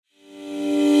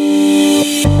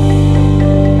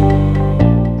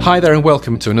Hi there and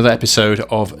welcome to another episode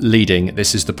of Leading.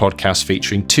 This is the podcast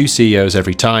featuring two CEOs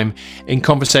every time in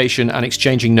conversation and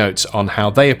exchanging notes on how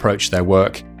they approach their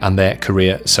work and their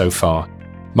career so far.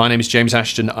 My name is James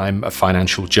Ashton. I'm a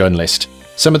financial journalist.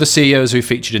 Some of the CEOs who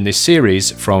featured in this series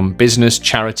from business,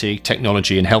 charity,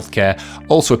 technology and healthcare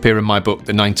also appear in my book,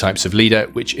 The 9 Types of Leader,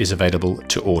 which is available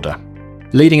to order.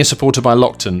 Leading is supported by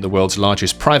Lockton, the world's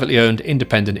largest privately owned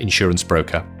independent insurance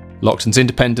broker. Lockton's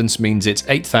independence means its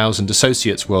 8,000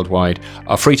 associates worldwide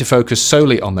are free to focus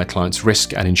solely on their clients'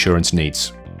 risk and insurance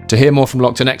needs. To hear more from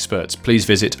Lockton experts, please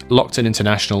visit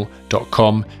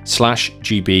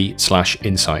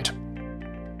locktoninternational.com/gb/insight.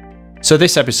 So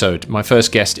this episode, my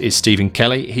first guest is Stephen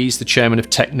Kelly. He's the chairman of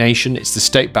TechNation. It's the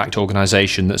state-backed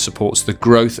organisation that supports the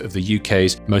growth of the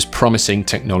UK's most promising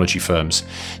technology firms.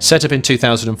 Set up in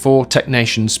 2004,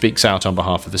 TechNation speaks out on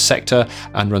behalf of the sector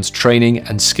and runs training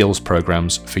and skills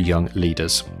programmes for young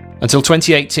leaders. Until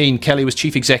 2018, Kelly was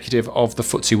chief executive of the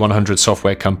FTSE 100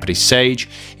 software company Sage.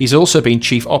 He's also been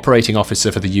chief operating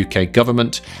officer for the UK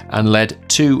government and led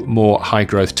 2 more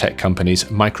high-growth tech companies,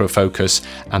 Micro Focus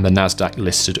and the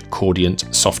Nasdaq-listed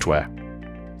Cordiant Software.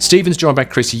 Stephen's joined by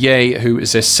Chris Yeh, who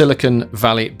is a Silicon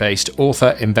Valley-based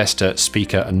author, investor,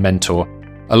 speaker and mentor.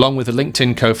 Along with the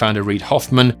LinkedIn co-founder Reid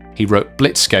Hoffman, he wrote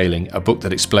Blitzscaling, a book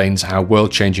that explains how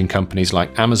world-changing companies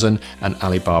like Amazon and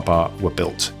Alibaba were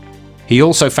built. He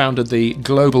also founded the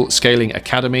Global Scaling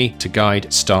Academy to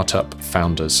guide startup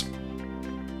founders.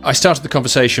 I started the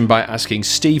conversation by asking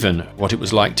Stephen what it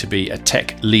was like to be a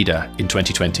tech leader in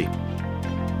 2020.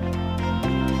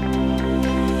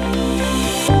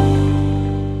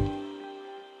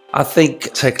 I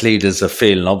think tech leaders are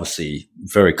feeling obviously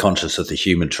very conscious of the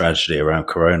human tragedy around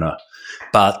Corona.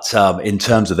 But in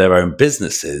terms of their own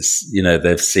businesses,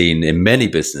 they've seen in many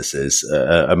businesses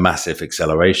a massive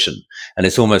acceleration. And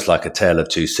it's almost like a tale of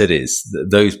two cities.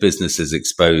 Those businesses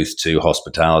exposed to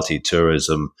hospitality,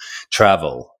 tourism,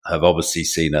 travel have obviously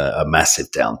seen a massive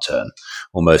downturn,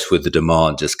 almost with the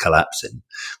demand just collapsing.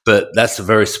 But that's a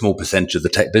very small percentage of the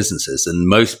tech businesses. And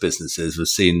most businesses have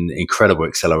seen incredible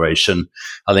acceleration.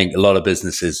 I think a lot of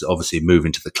businesses obviously move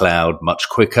into the cloud much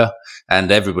quicker.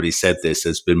 And everybody said this,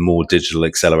 there's been more digital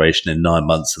acceleration in 9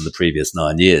 months than the previous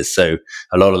 9 years. So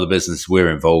a lot of the businesses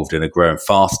we're involved in are growing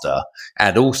faster.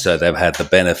 And also they've had the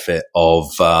benefit of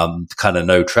kind of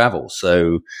no travel.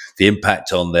 So the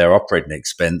impact on their operating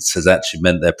expense has actually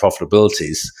meant their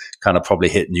profitabilities kind of probably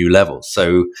hit new levels.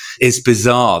 So it's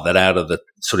bizarre that out of the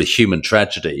sort of human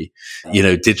tragedy,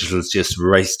 digital has just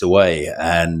raced away.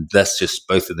 And that's just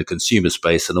both in the consumer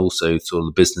space and also sort of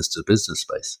the business to business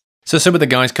space. So some of the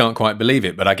guys can't quite believe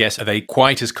it, but I guess are they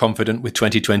quite as confident with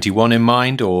 2021 in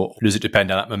mind, or does it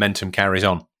depend how that momentum carries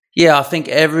on? Yeah, I think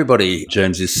everybody,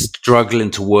 James, is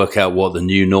struggling to work out what the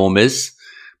new norm is.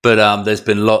 But there's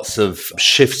been lots of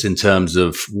shifts in terms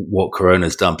of what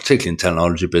Corona's done, particularly in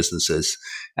technology businesses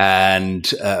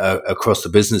and across the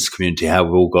business community, how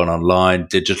we've all gone online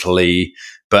digitally,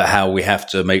 but how we have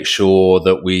to make sure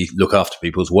that we look after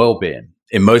people's well-being.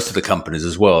 In most of the companies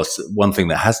as well, one thing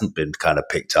that hasn't been kind of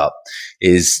picked up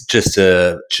is just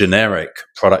a generic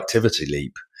productivity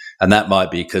leap. And that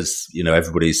might be because,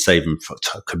 everybody's saving for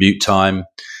commute time.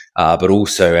 But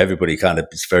also everybody kind of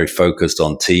is very focused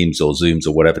on Teams or Zooms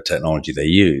or whatever technology they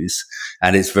use.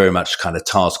 And it's very much kind of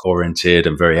task oriented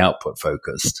and very output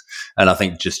focused. And I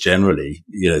think just generally,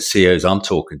 CEOs I'm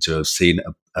talking to have seen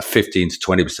a 15 to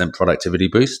 20% productivity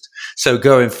boost. So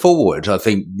going forward, I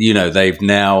think, they've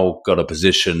now got a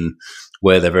position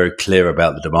where they're very clear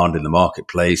about the demand in the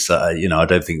marketplace. I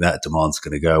don't think that demand's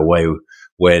going to go away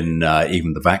when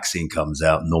even the vaccine comes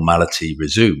out, normality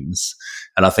resumes.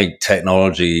 And I think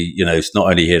technology, it's not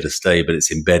only here to stay, but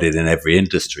it's embedded in every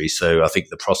industry. So I think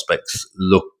the prospects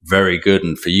look very good.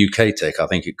 And for UK tech, I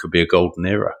think it could be a golden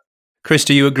era. Chris,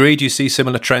 do you agree? Do you see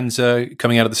similar trends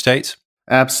coming out of the States?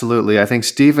 Absolutely. I think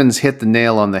Stephen's hit the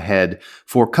nail on the head.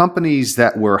 For companies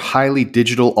that were highly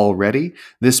digital already,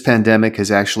 this pandemic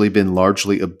has actually been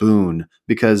largely a boon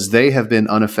because they have been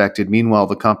unaffected. Meanwhile,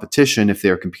 the competition, if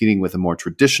they're competing with a more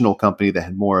traditional company that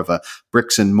had more of a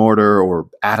bricks and mortar or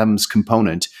atoms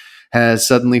component, has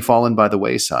suddenly fallen by the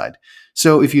wayside.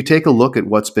 So if you take a look at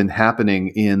what's been happening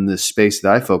in the space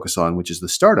that I focus on, which is the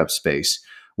startup space,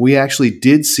 we actually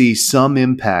did see some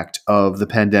impact of the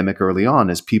pandemic early on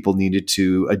as people needed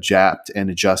to adapt and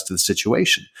adjust to the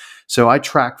situation. So I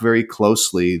track very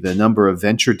closely the number of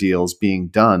venture deals being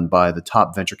done by the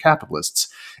top venture capitalists.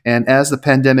 And as the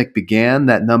pandemic began,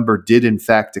 that number did in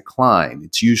fact decline.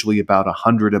 It's usually about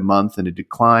 100 a month, and it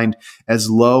declined as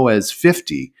low as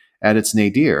 50 at its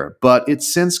nadir, but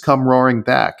it's since come roaring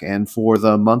back. And for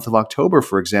the month of October,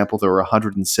 for example, there were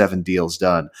 107 deals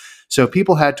done. So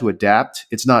people had to adapt.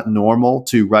 It's not normal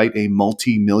to write a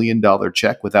multi-million-dollar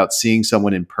check without seeing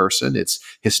someone in person. It's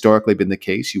historically been the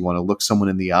case. You want to look someone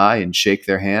in the eye and shake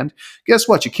their hand. Guess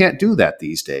what? You can't do that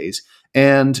these days.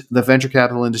 And the venture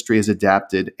capital industry has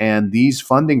adapted, and these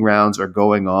funding rounds are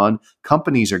going on.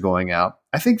 Companies are going out.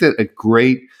 I think that a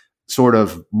great sort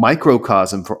of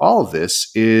microcosm for all of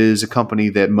this is a company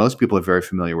that most people are very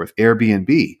familiar with,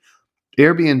 Airbnb.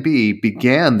 Airbnb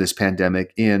began this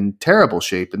pandemic in terrible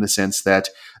shape in the sense that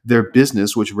their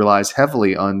business, which relies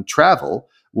heavily on travel,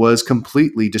 was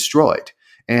completely destroyed.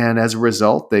 And as a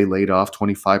result, they laid off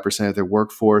 25% of their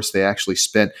workforce. They actually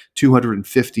spent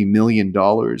 $250 million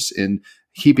in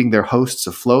keeping their hosts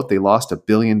afloat. They lost $1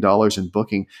 billion in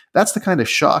booking. That's the kind of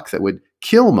shock that would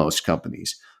kill most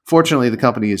companies. Fortunately, the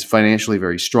company is financially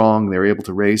very strong. They were able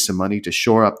to raise some money to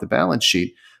shore up the balance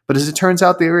sheet. But as it turns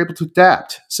out, they were able to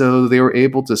adapt. So they were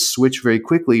able to switch very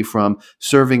quickly from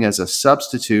serving as a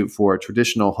substitute for a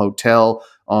traditional hotel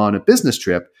on a business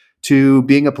trip to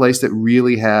being a place that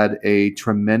really had a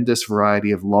tremendous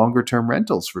variety of longer-term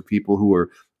rentals for people who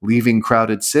were leaving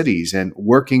crowded cities and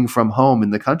working from home in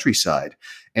the countryside.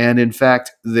 And in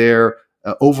fact, their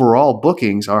overall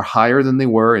bookings are higher than they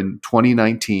were in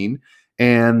 2019,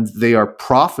 and they are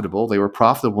profitable. They were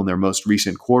profitable in their most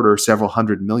recent quarter, several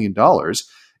 $100 million.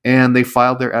 And they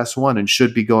filed their S1 and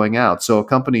should be going out. So a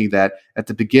company that at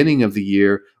the beginning of the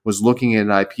year was looking at an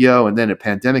IPO and then a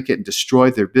pandemic hit and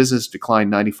destroyed their business,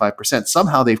 declined 95%.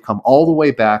 Somehow they've come all the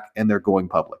way back and they're going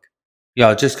public. Yeah,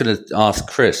 I was just going to ask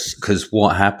Chris, because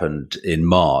what happened in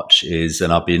March is,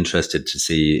 and I'd be interested to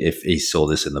see if he saw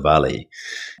this in the Valley,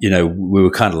 we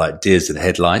were kind of like deers in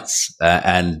headlights.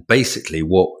 And basically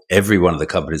what every one of the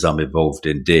companies I'm involved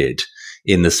in did,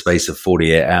 in the space of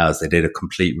 48 hours, they did a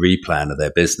complete replan of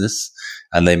their business,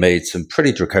 and they made some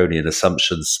pretty draconian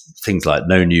assumptions, things like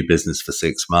no new business for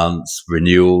 6 months,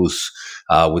 renewals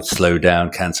would slow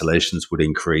down, cancellations would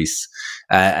increase,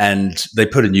 and they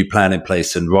put a new plan in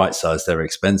place and right-sized their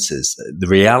expenses. The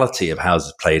reality of how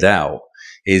it's played out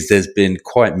is there's been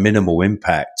quite minimal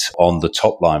impact on the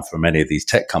top line for many of these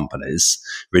tech companies.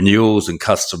 Renewals and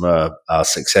customer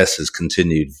success has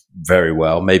continued very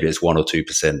well. Maybe it's 1 or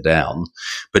 2% down.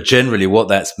 But generally what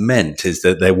that's meant is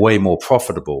that they're way more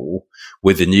profitable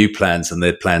with the new plans than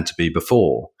they'd planned to be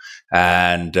before.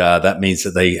 And that means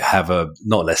that they have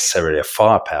not necessarily a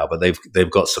firepower, but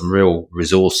they've got some real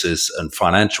resources and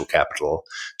financial capital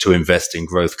to invest in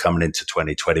growth coming into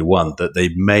 2021 that they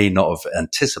may not have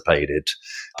anticipated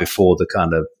before the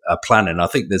kind of planning. I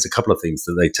think there's a couple of things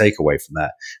that they take away from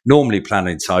that. Normally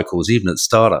planning cycles, even at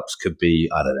startups, could be,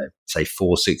 say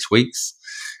 4-6 weeks.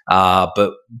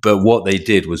 But what they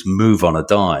did was move on a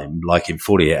dime, like in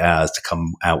 48 hours, to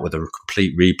come out with a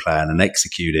complete replan and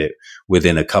execute it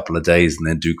within a couple of days, and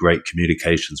then do great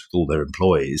communications with all their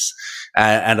employees.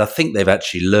 And I think they've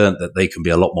actually learned that they can be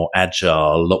a lot more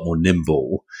agile, a lot more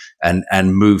nimble,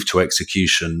 and move to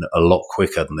execution a lot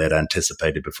quicker than they'd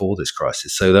anticipated before this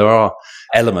crisis. So there are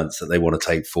elements that they want to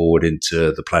take forward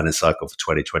into the planning cycle for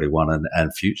 2021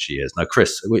 and future years. Now,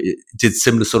 Chris, did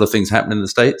similar sort of things happen in the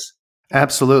States?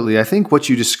 Absolutely. I think what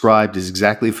you described is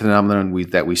exactly the phenomenon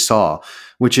that we saw,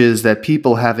 which is that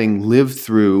people having lived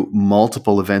through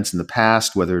multiple events in the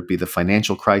past, whether it be the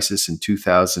financial crisis in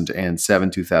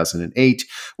 2007, 2008,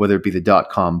 whether it be the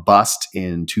dot-com bust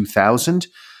in 2000,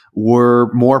 were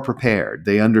more prepared.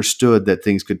 They understood that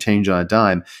things could change on a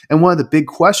dime. And one of the big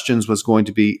questions was going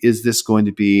to be, is this going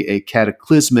to be a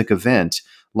cataclysmic event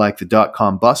like the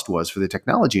dot-com bust was for the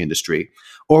technology industry?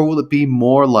 Or will it be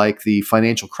more like the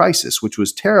financial crisis, which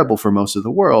was terrible for most of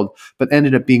the world, but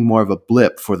ended up being more of a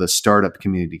blip for the startup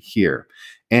community here?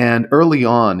 And early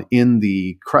on in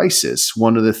the crisis,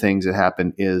 one of the things that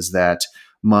happened is that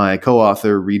my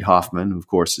co-author, Reid Hoffman, who of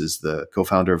course is the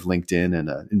co-founder of LinkedIn and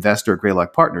an investor at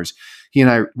Greylock Partners, he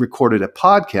and I recorded a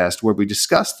podcast where we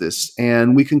discussed this,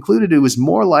 and we concluded it was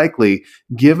more likely,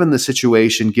 given the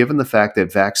situation, given the fact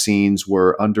that vaccines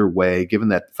were underway, given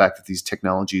that the fact that these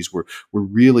technologies were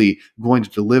really going to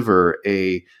deliver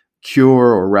a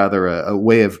cure, or rather a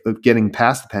way of getting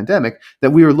past the pandemic,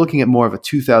 that we were looking at more of a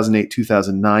 2008,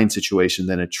 2009 situation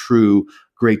than a true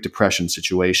Great Depression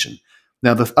situation.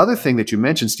 Now, the other thing that you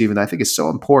mentioned, Stephen, I think is so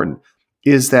important,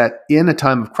 is that in a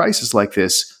time of crisis like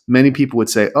this, many people would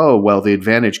say, oh, well, the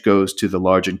advantage goes to the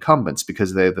large incumbents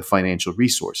because they have the financial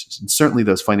resources. And certainly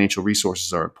those financial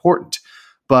resources are important.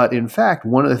 But in fact,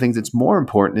 one of the things that's more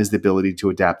important is the ability to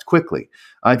adapt quickly.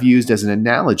 I've used as an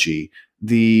analogy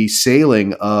the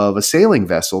sailing of a sailing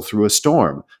vessel through a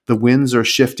storm. The winds are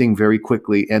shifting very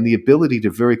quickly, and the ability to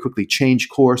very quickly change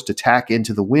course to tack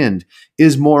into the wind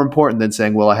is more important than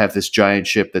saying, well, I have this giant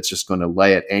ship that's just going to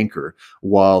lay at anchor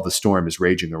while the storm is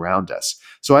raging around us.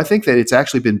 So I think that it's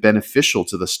actually been beneficial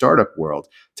to the startup world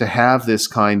to have this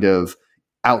kind of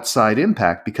outside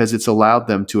impact because it's allowed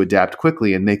them to adapt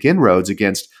quickly and make inroads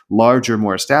against larger,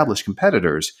 more established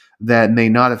competitors that may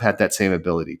not have had that same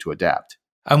ability to adapt.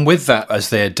 And with that,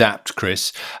 as they adapt,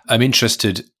 Chris, I'm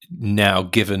interested now,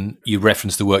 given you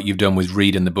referenced the work you've done with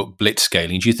Reed and the book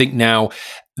Blitzscaling, do you think now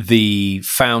the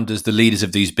founders, the leaders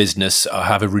of these business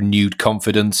have a renewed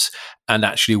confidence and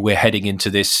actually we're heading into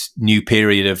this new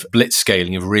period of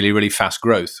blitzscaling, of really, really fast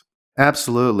growth?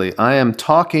 Absolutely. I am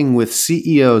talking with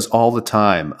CEOs all the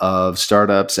time of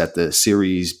startups at the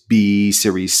Series B,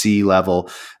 Series C level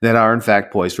that are in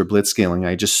fact poised for blitzscaling.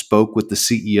 I just spoke with the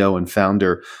CEO and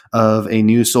founder of a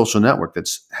new social network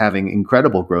that's having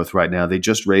incredible growth right now. They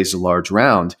just raised a large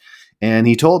round. And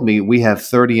he told me we have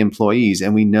 30 employees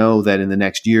and we know that in the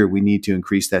next year we need to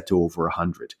increase that to over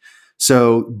 100.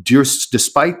 So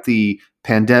despite the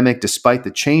pandemic, despite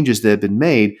the changes that have been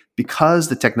made, because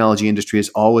the technology industry has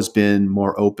always been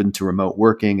more open to remote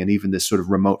working and even this sort of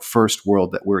remote first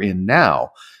world that we're in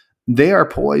now, they are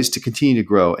poised to continue to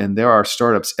grow. And there are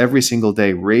startups every single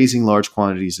day raising large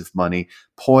quantities of money,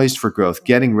 poised for growth,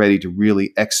 getting ready to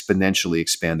really exponentially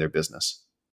expand their business.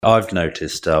 I've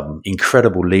noticed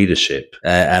incredible leadership,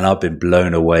 and I've been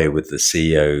blown away with the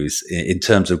CEOs in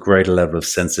terms of greater level of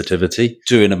sensitivity,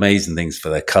 doing amazing things for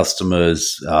their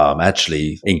customers,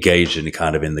 actually engaging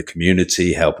in the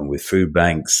community, helping with food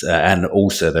banks, and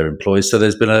also their employees. So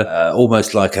there's been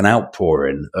almost like an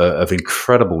outpouring of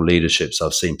incredible leaderships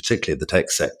I've seen, particularly in the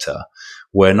tech sector,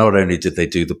 where not only did they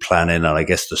do the planning and I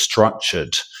guess the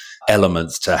structured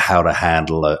elements to how to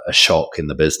handle a shock in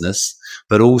the business,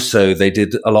 but also they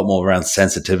did a lot more around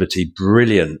sensitivity,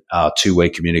 brilliant two-way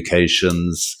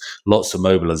communications, lots of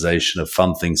mobilization of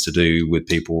fun things to do with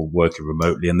people working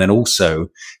remotely, and then also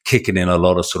kicking in a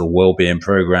lot of sort of well-being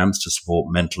programs to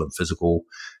support mental and physical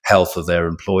health of their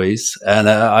employees. And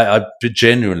I've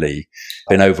genuinely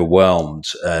been overwhelmed,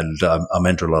 and I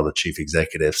mentor a lot of chief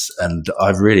executives, and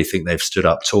I really think they've stood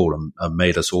up tall and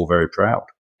made us all very proud.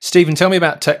 Stephen, tell me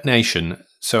about TechNation.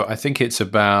 So I think it's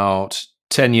about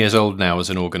 10 years old now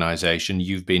as an organization.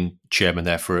 You've been chairman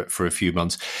there for a few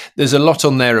months. There's a lot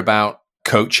on there about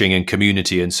coaching and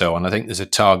community and so on. I think there's a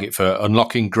target for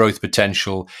unlocking growth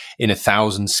potential in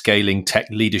 1,000 scaling tech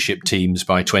leadership teams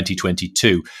by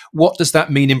 2022. What does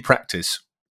that mean in practice?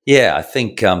 Yeah, I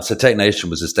think so. TechNation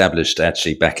was established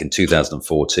actually back in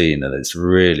 2014, and it's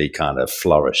really kind of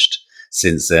flourished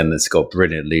since then. It's got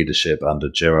brilliant leadership under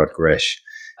Gerard Gresh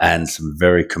and some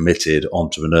very committed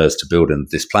entrepreneurs to building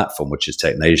this platform, which is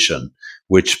TechNation,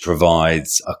 which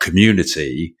provides a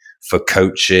community for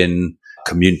coaching,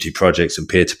 community projects and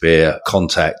peer-to-peer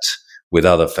contact with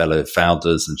other fellow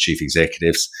founders and chief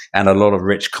executives, and a lot of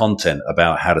rich content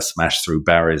about how to smash through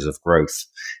barriers of growth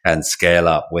and scale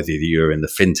up, whether you're in the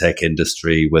fintech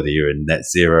industry, whether you're in net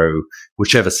zero,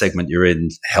 whichever segment you're in,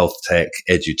 health tech,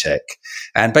 edutech.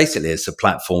 And basically, it's a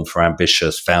platform for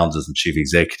ambitious founders and chief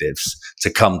executives to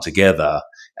come together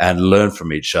and learn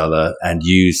from each other and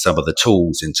use some of the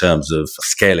tools in terms of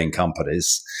scaling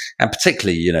companies. And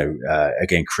particularly,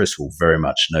 again, Chris will very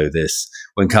much know this,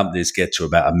 when companies get to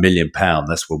about £1 million,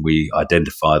 that's when we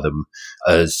identify them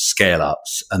as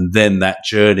scale-ups. And then that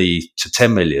journey to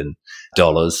 $10 million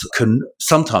can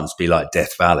sometimes be like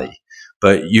Death Valley.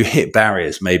 But you hit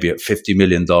barriers maybe at $50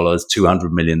 million,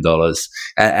 $200 million,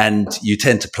 and you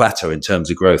tend to plateau in terms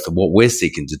of growth. And what we're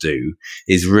seeking to do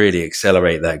is really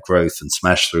accelerate that growth and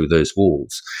smash through those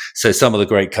walls. So some of the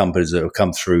great companies that have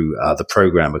come through the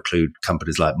program include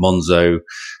companies like Monzo,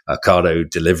 Ocado,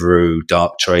 Deliveroo,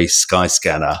 Darktrace,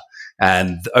 Skyscanner.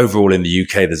 And overall in the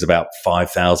UK, there's about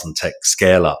 5,000 tech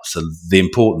scale-ups. And the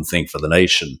important thing for the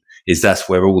nation is that's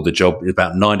where all the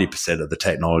about 90% of the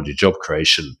technology job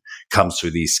creation comes through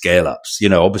these scale-ups.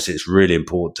 Obviously it's really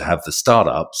important to have the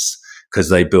startups because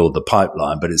they build the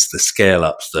pipeline, but it's the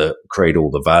scale-ups that create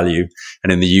all the value.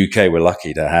 And in the UK, we're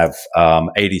lucky to have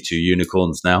 82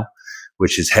 unicorns now,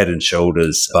 which is head and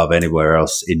shoulders above anywhere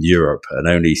else in Europe and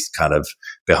only kind of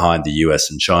behind the US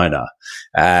and China.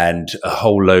 And a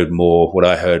whole load more, what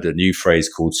I heard a new phrase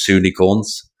called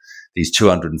Soonicorns, these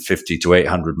 $250 to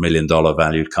 $800 million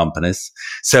valued companies.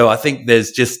 So I think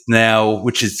there's just now,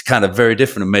 which is kind of very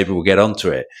different, and maybe we'll get onto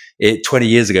it. 20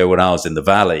 years ago when I was in the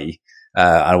Valley,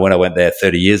 and when I went there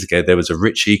 30 years ago, there was a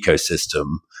rich ecosystem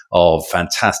of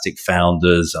fantastic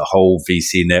founders, a whole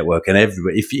VC network, and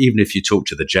everybody. Even if you talk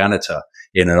to the janitor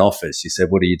in an office, you said,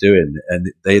 "What are you doing?" And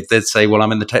they'd say, "Well,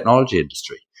 I'm in the technology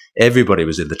industry." Everybody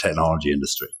was in the technology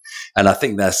industry. And I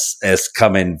think that's has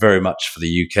come in very much for the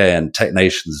UK, and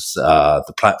TechNation's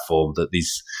the platform that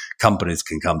these companies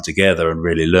can come together and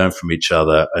really learn from each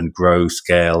other and grow,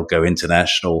 scale, go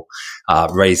international,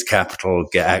 raise capital,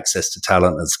 get access to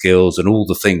talent and skills and all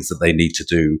the things that they need to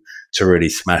do to really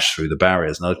smash through the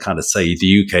barriers. And I'd kind of say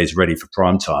the UK is ready for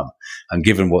prime time. And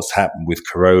given what's happened with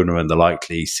Corona and the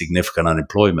likely significant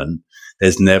unemployment,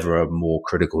 there's never a more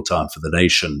critical time for the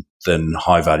nation than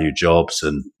high value jobs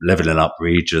and leveling up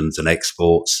regions and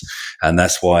exports. And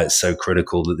that's why it's so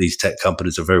critical that these tech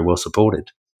companies are very well supported.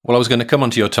 Well, I was going to come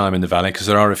onto your time in the Valley because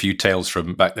there are a few tales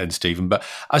from back then, Stephen. But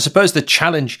I suppose the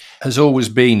challenge has always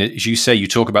been, as you say, you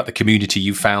talk about the community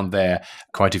you found there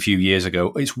quite a few years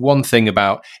ago. It's one thing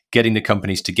about getting the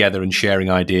companies together and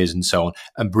sharing ideas and so on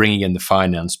and bringing in the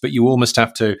finance, but you almost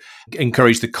have to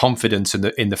encourage the confidence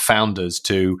in the founders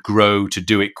to grow, to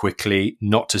do it quickly,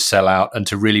 not to sell out, and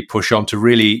to really push on, to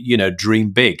really, dream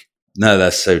big. No,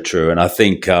 that's so true. And I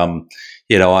think,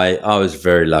 I was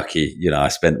very lucky. I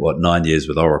spent 9 years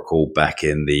with Oracle back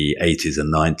in the 80s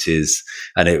and 90s,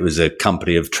 and it was a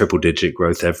company of triple digit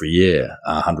growth every year,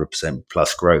 100%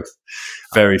 plus growth.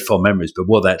 Very fond memories. But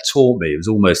what that taught me, it was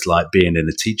almost like being in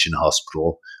a teaching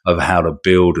hospital of how to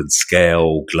build and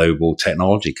scale global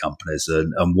technology companies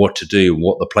and what to do,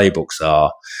 what the playbooks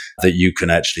are that you can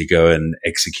actually go and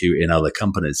execute in other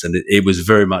companies. And it was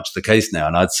very much the case now.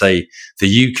 And I'd say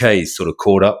the UK sort of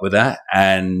caught up with that.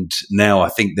 And now I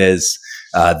think there's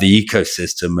the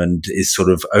ecosystem and is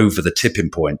sort of over the tipping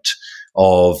point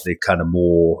of the kind of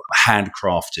more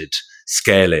handcrafted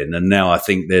scaling. And now I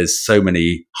think there's so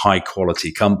many high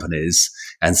quality companies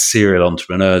and serial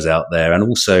entrepreneurs out there. And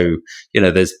also,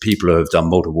 there's people who have done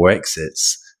multiple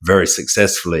exits very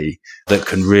successfully that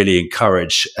can really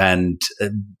encourage and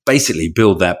basically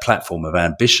build that platform of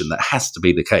ambition. That has to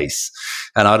be the case.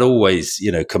 And I'd always,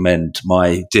 commend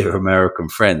my dear American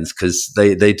friends because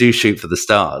they do shoot for the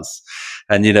stars.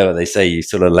 And they say you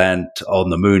sort of land on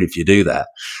the moon if you do that.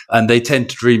 And they tend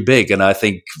to dream big. And I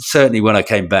think certainly when I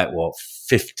came back,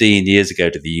 15 years ago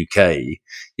to the UK,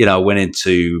 I went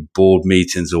into board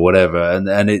meetings or whatever,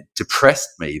 and it depressed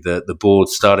me that the board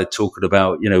started talking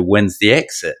about, when's the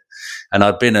exit? And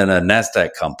I'd been in a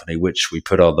NASDAQ company, which we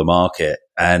put on the market,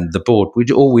 and the board,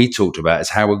 all we talked about is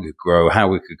how we could grow, how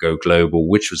we could go global,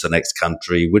 which was the next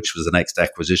country, which was the next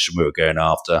acquisition we were going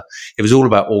after. It was all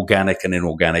about organic and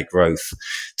inorganic growth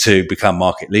to become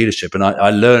market leadership. And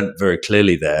I learned very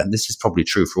clearly there, and this is probably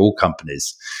true for all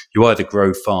companies, you either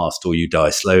grow fast or you die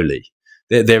slowly.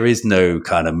 There is no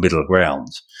kind of middle ground.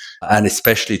 And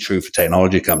especially true for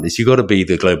technology companies. You've got to be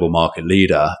the global market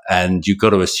leader, and you've got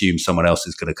to assume someone else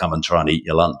is going to come and try and eat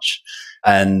your lunch.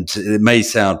 And it may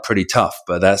sound pretty tough,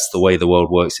 but that's the way the world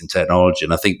works in technology.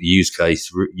 And I think the UK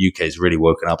is really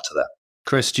woken up to that.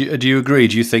 Chris, do you agree?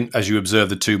 Do you think, as you observe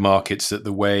the two markets, that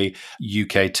the way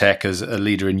UK tech as a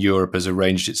leader in Europe has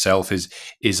arranged itself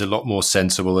is a lot more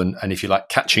sensible and if you like,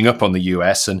 catching up on the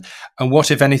US? And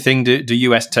what, if anything, do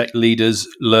US tech leaders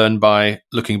learn by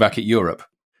looking back at Europe?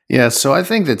 Yeah, so I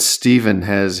think that Stephen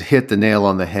has hit the nail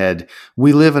on the head.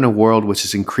 We live in a world which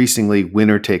is increasingly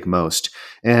winner take most.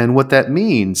 And what that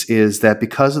means is that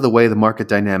because of the way the market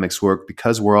dynamics work,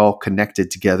 because we're all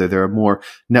connected together, there are more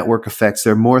network effects,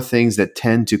 there are more things that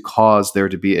tend to cause there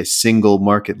to be a single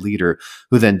market leader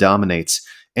who then dominates.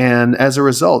 And as a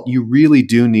result, you really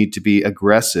do need to be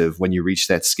aggressive when you reach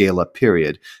that scale-up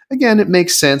period. Again, it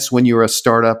makes sense when you're a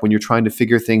startup, when you're trying to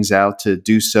figure things out, to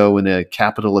do so in a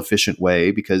capital-efficient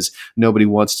way because nobody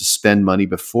wants to spend money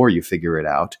before you figure it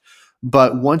out.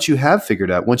 But once you have figured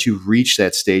out, once you've reached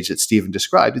that stage that Stephen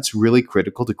described, it's really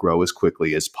critical to grow as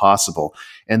quickly as possible.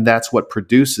 And that's what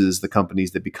produces the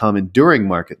companies that become enduring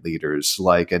market leaders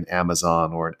like an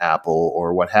Amazon or an Apple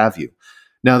or what have you.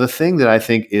 Now, the thing that I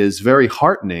think is very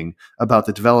heartening about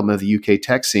the development of the UK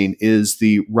tech scene is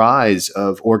the rise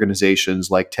of organizations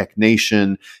like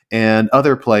TechNation and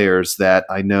other players that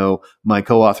I know my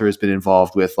co-author has been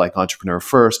involved with, like Entrepreneur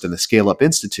First and the Scale Up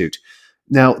Institute.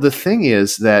 Now, the thing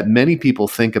is that many people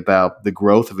think about the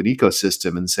growth of an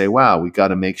ecosystem and say, wow, we've got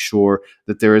to make sure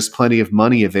that there is plenty of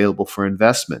money available for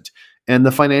investment. And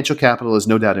the financial capital is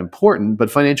no doubt important,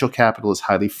 but financial capital is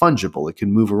highly fungible. It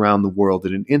can move around the world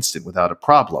in an instant without a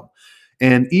problem.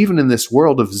 And even in this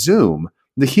world of Zoom,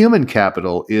 the human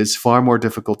capital is far more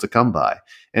difficult to come by.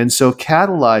 And so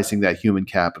catalyzing that human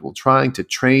capital, trying to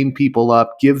train people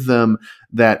up, give them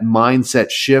that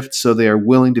mindset shift so they are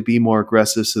willing to be more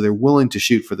aggressive, so they're willing to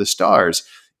shoot for the stars,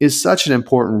 is such an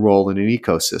important role in an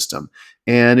ecosystem.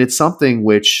 And it's something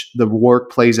which the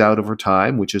work plays out over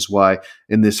time, which is why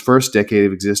in this first decade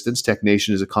of existence,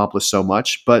 TechNation has accomplished so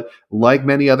much. But like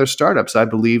many other startups, I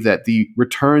believe that the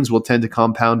returns will tend to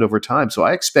compound over time. So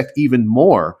I expect even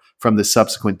more from the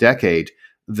subsequent decade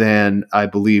than I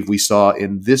believe we saw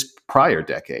in this prior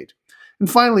decade. And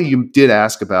finally, you did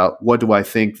ask about what do I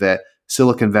think that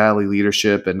Silicon Valley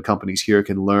leadership and companies here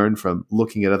can learn from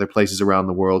looking at other places around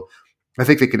the world. I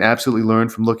think they can absolutely learn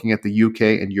from looking at the UK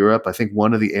and Europe. I think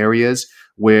one of the areas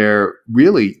where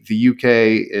really the UK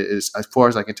is, as far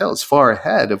as I can tell, is far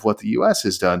ahead of what the US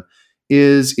has done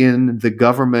is in the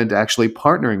government actually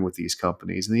partnering with these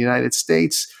companies. In the United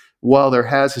States, while there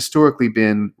has historically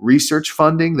been research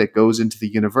funding that goes into the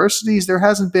universities, there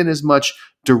hasn't been as much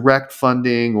direct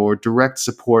funding or direct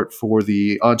support for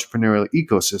the entrepreneurial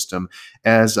ecosystem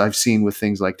as I've seen with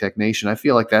things like TechNation. I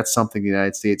feel like that's something the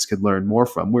United States could learn more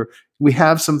from. We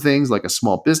have some things like a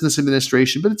small business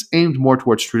administration, but it's aimed more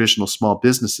towards traditional small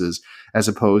businesses as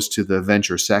opposed to the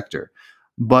venture sector.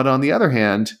 But on the other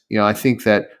hand, I think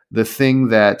that the thing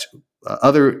that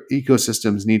other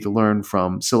ecosystems need to learn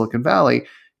from Silicon Valley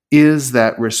is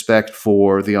that respect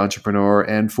for the entrepreneur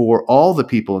and for all the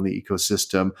people in the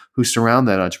ecosystem who surround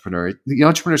that entrepreneur. The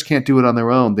entrepreneurs can't do it on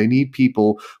their own. They need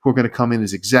people who are going to come in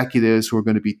as executives, who are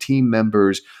going to be team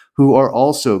members, who are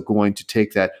also going to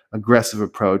take that aggressive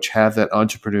approach, have that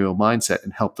entrepreneurial mindset,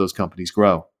 and help those companies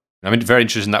grow. I mean, very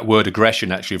interested in that word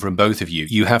aggression, actually, from both of you.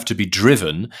 You have to be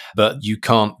driven, but you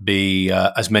can't be,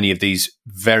 as many of these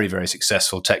very, very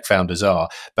successful tech founders are.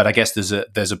 But I guess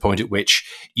there's a point at which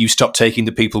you stop taking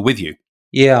the people with you.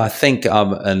 Yeah, I think,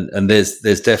 and there's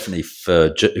definitely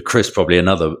for Chris probably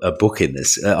a book in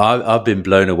this. I've been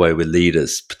blown away with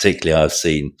leaders, particularly I've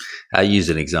seen. I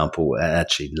use an example,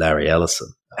 actually, Larry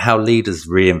Ellison, how leaders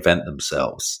reinvent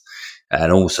themselves.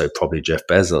 And also probably Jeff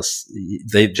Bezos,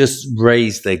 they've just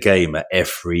raised their game at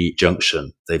every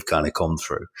junction they've kind of gone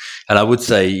through. And I would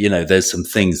say, there's some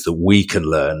things that we can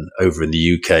learn over in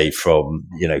the UK from,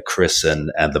 Chris and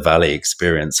the Valley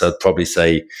experience. I'd probably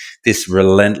say this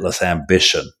relentless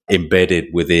ambition embedded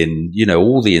within,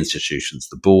 all the institutions,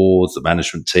 the boards, the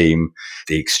management team,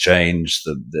 the exchange,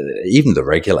 even the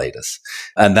regulators,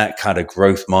 and that kind of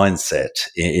growth mindset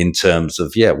in terms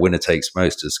of, winner takes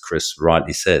most, as Chris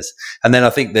rightly says. And then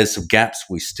I think there's some gaps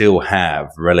we still have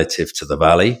relative to the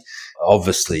Valley.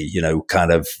 Obviously,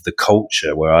 kind of the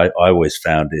culture where I always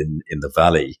found in the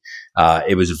Valley,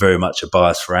 it was very much a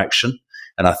bias for action.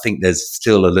 And I think there's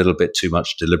still a little bit too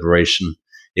much deliberation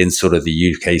in sort of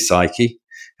the UK psyche.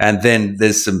 And then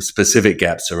there's some specific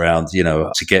gaps around,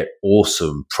 to get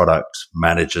awesome product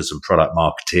managers and product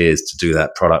marketeers to do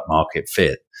that product market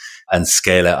fit and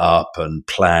scale it up and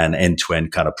plan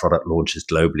end-to-end kind of product launches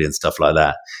globally and stuff like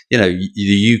that.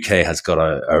 The UK has got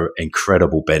an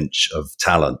incredible bench of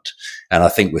talent. And I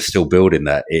think we're still building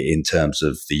that in terms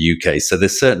of the UK. So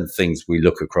there's certain things we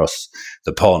look across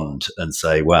the pond and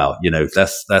say, wow,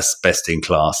 that's best in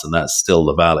class and that's still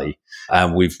the Valley.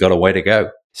 And we've got a way to go.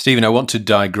 Stephen, I want to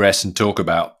digress and talk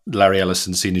about Larry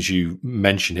Ellison, seeing as you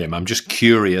mentioned him. I'm just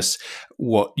curious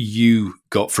what you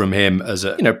got from him as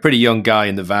a pretty young guy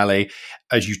in the Valley,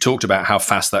 as you talked about how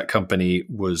fast that company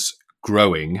was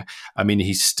growing. I mean,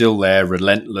 he's still there,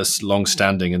 relentless,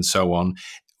 long-standing, and so on.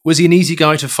 Was he an easy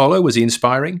guy to follow? Was he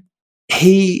inspiring?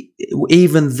 He,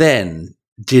 even then,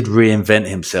 did reinvent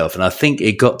himself. And I think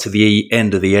it got to the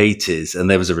end of the 80s and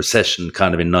there was a recession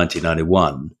kind of in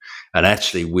 1991. And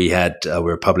actually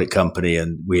we're a public company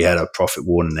and we had a profit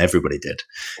warning, everybody did.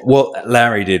 What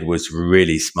Larry did was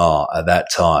really smart at that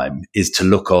time, is to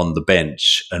look on the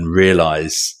bench and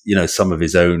realize, some of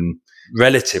his own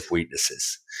relative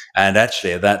weaknesses. And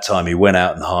actually at that time, he went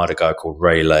out and hired a guy called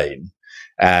Ray Lane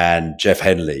and Jeff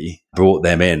Henley, brought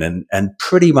them in and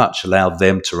pretty much allowed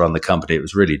them to run the company. It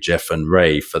was really Jeff and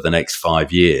Ray for the next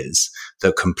 5 years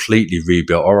that completely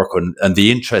rebuilt Oracle. And the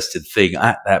interesting thing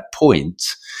at that point,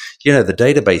 the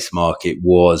database market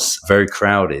was very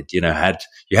crowded. You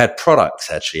had products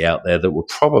actually out there that were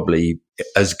probably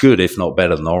as good, if not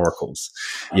better than Oracle's,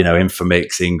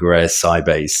 Infomix, Ingress,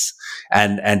 Sybase.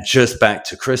 And just back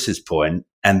to Chris's point,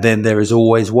 and then there is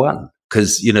always one.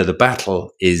 Because, the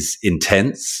battle is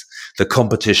intense, the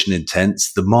competition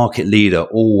intense, the market leader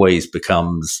always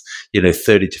becomes,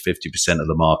 30 to 50% of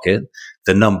the market.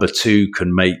 The number two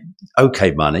can make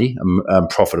okay money and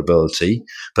profitability,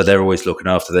 but they're always looking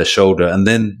after their shoulder. And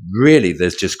then really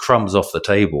there's just crumbs off the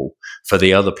table for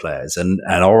the other players. And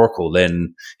Oracle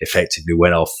then effectively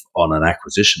went off on an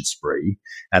acquisition spree.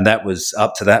 And that was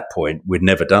up to that point, we'd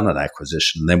never done an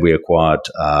acquisition. Then we acquired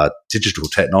Digital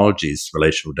Technologies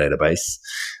relational database.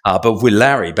 But with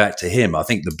Larry, back to him, I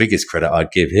think the biggest credit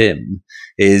I'd give him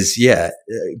is,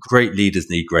 great leaders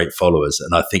need great followers.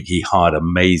 And I think he hired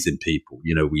amazing people.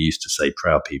 You know, we used to say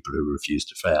proud people who refuse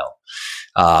to fail.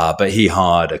 But he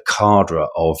hired a cadre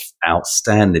of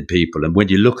outstanding people. And when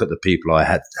you look at the people I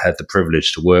had the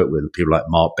privilege to work with, people like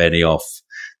Mark Benioff,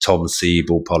 Tom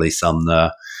Siebel, Polly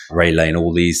Sumner, Ray Lane,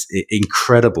 all these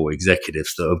incredible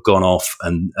executives that have gone off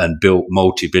and built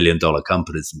multi-billion-dollar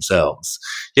companies themselves.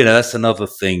 You know, that's another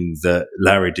thing that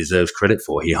Larry deserves credit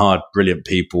for. He hired brilliant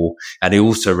people, and he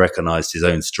also recognized his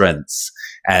own strengths.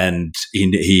 And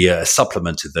he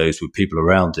supplemented those with people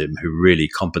around him who really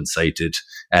compensated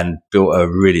and built a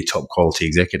really top-quality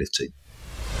executive team.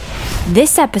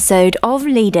 This episode of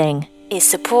Leading is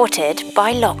supported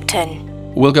by Lockton.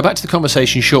 We'll go back to the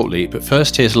conversation shortly, but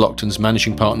first here's Lockton's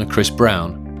managing partner Chris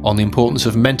Brown on the importance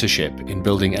of mentorship in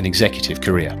building an executive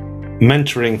career.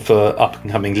 Mentoring for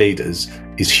up-and-coming leaders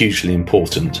is hugely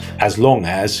important, as long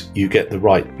as you get the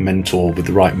right mentor with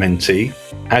the right mentee.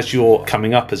 As you're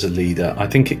coming up as a leader, I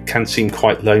think it can seem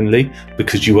quite lonely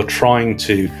because you are trying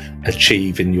to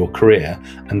achieve in your career,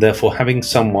 and therefore having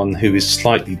someone who is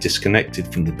slightly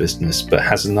disconnected from the business but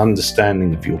has an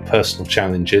understanding of your personal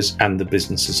challenges and the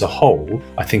business as a whole,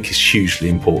 I think is hugely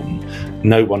important.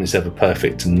 No one is ever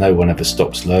perfect and no one ever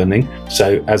stops learning.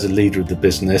 So as a leader of the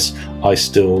business, I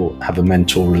still have a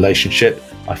mentor relationship.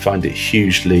 I find it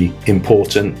hugely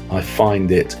important. I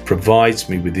find it provides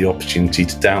me with the opportunity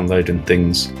to download on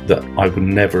things that I would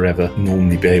never ever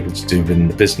normally be able to do within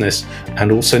the business,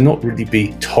 and also not really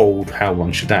be told how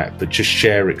one should act, but just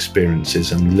share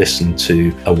experiences and listen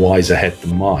to a wiser head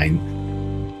than mine.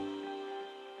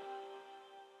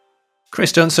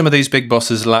 Chris, don't some of these big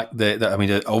bosses lack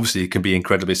obviously it can be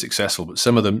incredibly successful, but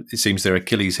some of them, it seems their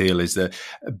Achilles heel is a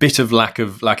bit of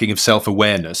lacking of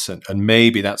self-awareness. And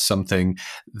maybe that's something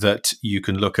that you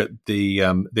can look at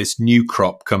this new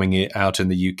crop coming out in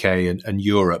the UK and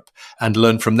Europe and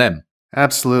learn from them.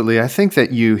 Absolutely. I think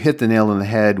that you hit the nail on the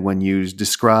head when you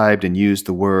described and used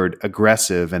the word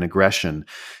aggressive and aggression.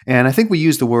 And I think we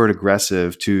use the word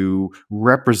aggressive to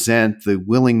represent the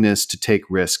willingness to take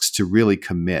risks, to really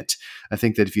commit. I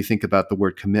think that if you think about the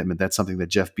word commitment, that's something that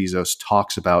Jeff Bezos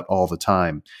talks about all the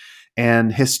time.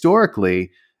 And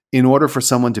historically, in order for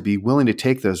someone to be willing to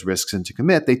take those risks and to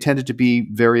commit, they tended to be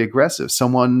very aggressive.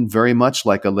 Someone very much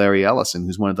like a Larry Ellison,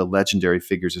 who's one of the legendary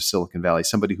figures of Silicon Valley,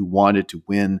 somebody who wanted to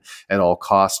win at all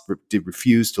costs, did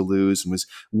refuse to lose, and was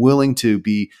willing to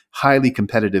be highly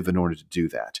competitive in order to do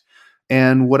that.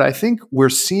 And what I think we're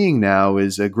seeing now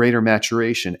is a greater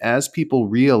maturation as people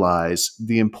realize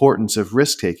the importance of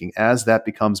risk-taking. As that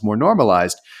becomes more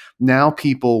normalized, now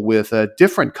people with a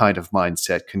different kind of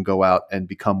mindset can go out and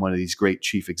become one of these great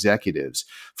chief executives.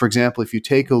 For example, if you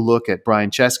take a look at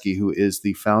Brian Chesky, who is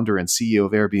the founder and CEO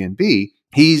of Airbnb,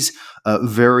 he's a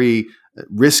very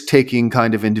risk-taking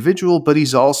kind of individual, but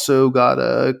he's also got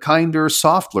a kinder,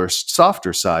 softer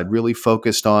side, really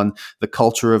focused on the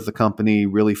culture of the company,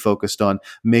 really focused on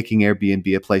making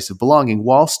Airbnb a place of belonging,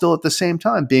 while still at the same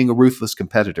time being a ruthless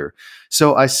competitor.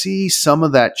 So I see some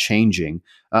of that changing.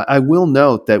 I will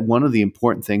note that one of the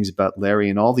important things about Larry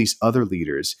and all these other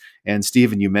leaders, and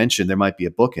Stephen, you mentioned there might be a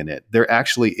book in it. There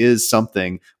actually is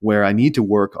something where I need to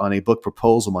work on a book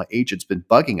proposal. My agent's been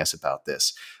bugging us about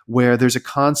this, where there's a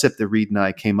concept that Reed and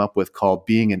I came up with called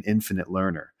being an infinite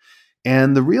learner.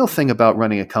 And the real thing about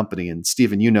running a company, and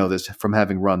Stephen, you know this from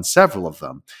having run several of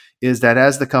them, is that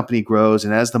as the company grows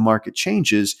and as the market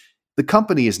changes, the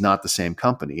company is not the same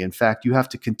company. In fact, you have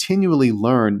to continually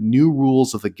learn new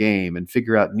rules of the game and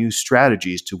figure out new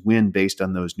strategies to win based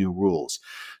on those new rules.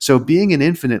 So being an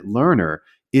infinite learner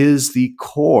is the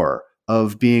core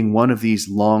of being one of these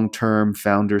long-term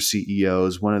founder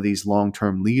CEOs, one of these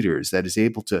long-term leaders that is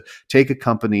able to take a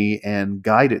company and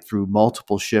guide it through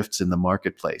multiple shifts in the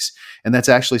marketplace. And that's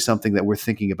actually something that we're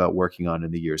thinking about working on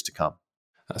in the years to come.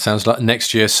 That sounds like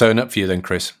next year sewn up for you then,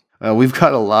 Chris. We've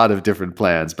got a lot of different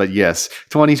plans, but yes,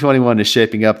 2021 is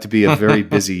shaping up to be a very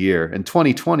busy year, and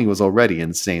 2020 was already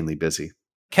insanely busy.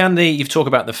 You've talked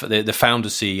about the founder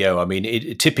CEO. I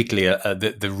mean, typically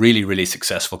the really, really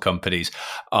successful companies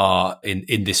are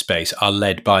in this space are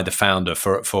led by the founder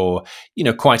for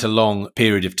quite a long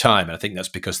period of time. And I think that's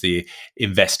because the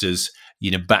investors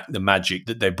back the magic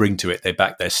that they bring to it. They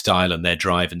back their style and their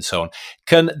drive and so on.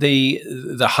 Can the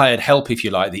hired help, if you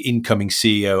like, the incoming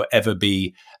CEO ever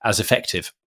be as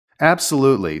effective?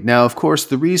 Absolutely. Now, of course,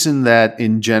 the reason that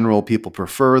in general people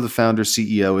prefer the founder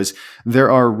CEO is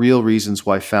there are real reasons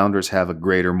why founders have a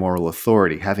greater moral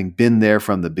authority. Having been there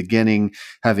from the beginning,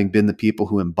 having been the people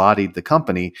who embodied the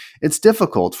company, it's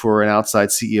difficult for an outside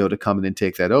CEO to come in and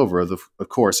take that over. Of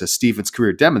course, as Stephen's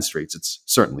career demonstrates, it's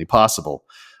certainly possible.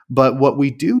 But what we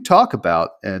do talk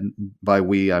about, and by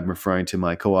we, I'm referring to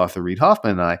my co-author Reid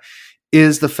Hoffman and I,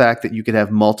 is the fact that you could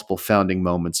have multiple founding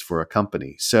moments for a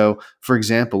company. So, for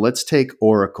example, let's take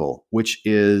Oracle, which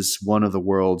is one of the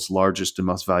world's largest and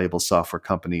most valuable software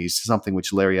companies, something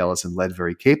which Larry Ellison led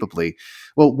very capably.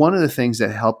 Well, one of the things that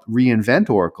helped reinvent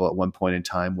Oracle at one point in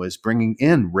time was bringing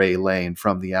in Ray Lane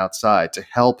from the outside to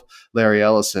help Larry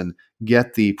Ellison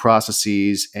get the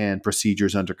processes and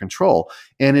procedures under control.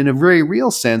 And in a very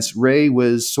real sense, Ray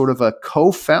was sort of a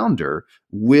co-founder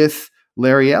with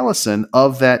Larry Ellison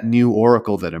of that new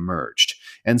Oracle that emerged.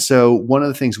 And so one of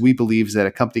the things we believe is that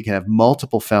a company can have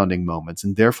multiple founding moments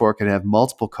and therefore can have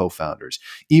multiple co-founders,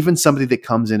 even somebody that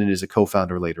comes in and is a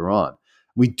co-founder later on.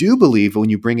 We do believe when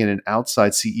you bring in an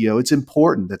outside CEO, it's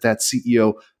important that that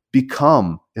CEO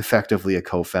become effectively a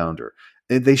co-founder.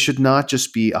 They should not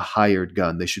just be a hired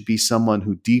gun. They should be someone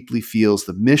who deeply feels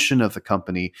the mission of the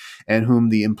company and whom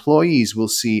the employees will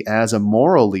see as a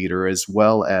moral leader as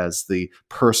well as the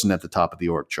person at the top of the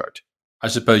org chart. I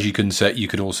suppose you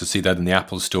can also see that in the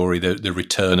Apple story. The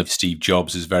return of Steve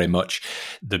Jobs is very much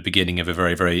the beginning of a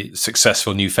very, very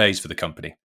successful new phase for the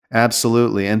company.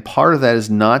 Absolutely. And part of that is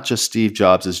not just Steve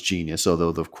Jobs' genius, although,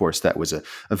 of course, that was a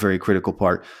very critical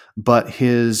part, but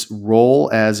his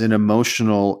role as an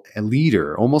emotional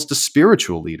leader, almost a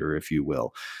spiritual leader, if you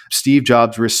will. Steve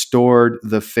Jobs restored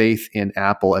the faith in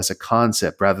Apple as a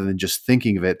concept rather than just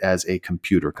thinking of it as a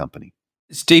computer company.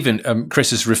 Stephen,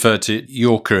 Chris has referred to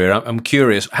your career. I'm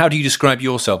curious, how do you describe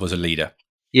yourself as a leader?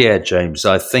 Yeah, James,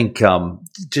 I think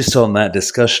just on that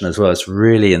discussion as well, it's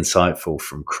really insightful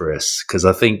from Chris, because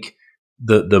I think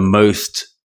the most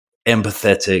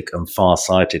empathetic and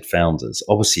far-sighted founders,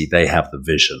 obviously they have the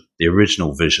vision, the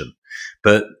original vision.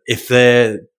 But if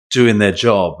they're doing their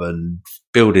job and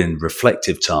building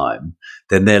reflective time,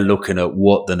 then they're looking at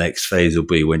what the next phase will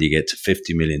be when you get to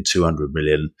 50 million, 200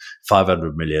 million,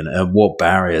 500 million, and what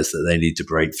barriers that they need to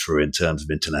break through in terms of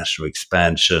international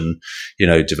expansion,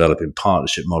 developing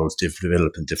partnership models,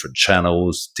 developing different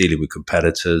channels, dealing with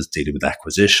competitors, dealing with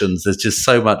acquisitions. There's just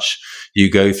so much you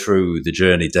go through the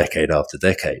journey decade after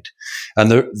decade.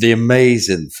 And the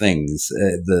amazing things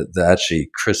that actually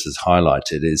Chris has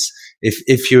highlighted is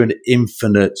if you're an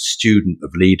infinite student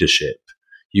of leadership,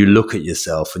 you look at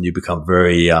yourself and you become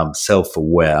very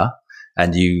self-aware,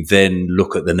 and you then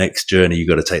look at the next journey you've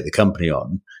got to take the company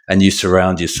on, and you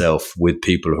surround yourself with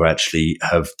people who actually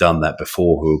have done that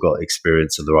before, who have got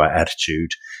experience and the right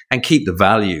attitude, and keep the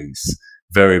values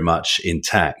very much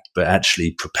intact, but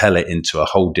actually propel it into a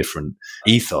whole different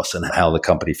ethos and how the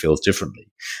company feels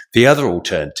differently. The other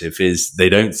alternative is they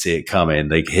don't see it coming,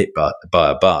 they get hit by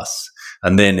a bus,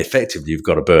 and then effectively you've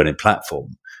got a burning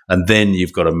platform. And then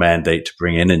you've got a mandate to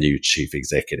bring in a new chief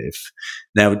executive.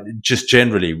 Now, just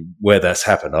generally where that's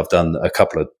happened, I've done a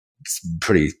couple of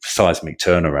pretty seismic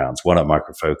turnarounds, one at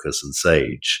Micro Focus and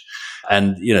Sage.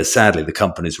 And, sadly, the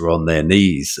companies were on their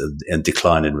knees and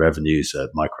declining revenues at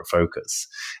Micro Focus.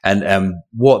 And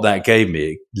what that gave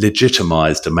me,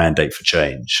 legitimized a mandate for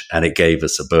change, and it gave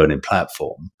us a burning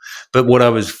platform. But what I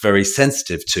was very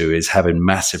sensitive to is having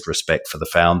massive respect for the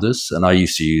founders. And I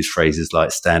used to use phrases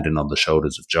like standing on the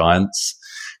shoulders of giants,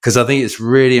 because I think it's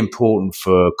really important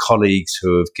for colleagues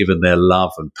who have given their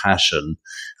love and passion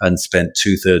and spent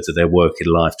 2/3 of their working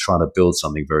life trying to build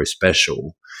something very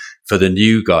special, for the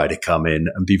new guy to come in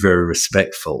and be very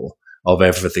respectful of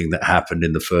everything that happened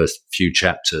in the first few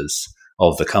chapters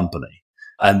of the company.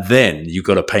 And then you've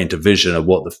got to paint a vision of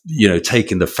what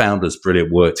taking the founder's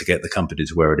brilliant work to get the company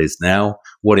to where it is now,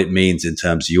 what it means in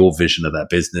terms of your vision of that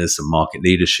business and market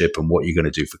leadership and what you're going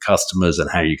to do for customers and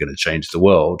how you're going to change the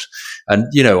world. And,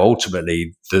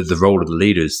 ultimately the role of the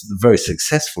leaders, the very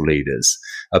successful leaders,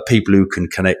 are people who can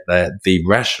connect the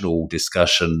rational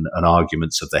discussion and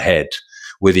arguments of the head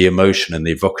with the emotion and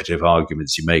the evocative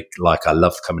arguments you make, like, I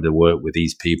love coming to work with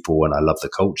these people and I love the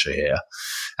culture here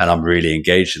and I'm really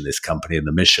engaged in this company and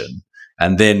the mission.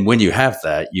 And then when you have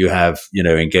that, you have,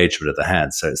 engagement of the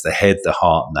hands. So it's the head, the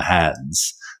heart, and the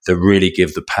hands that really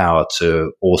give the power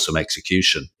to awesome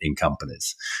execution in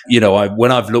companies.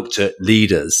 When I've looked at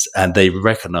leaders and they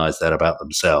recognize that about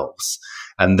themselves,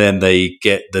 And then they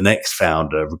get the next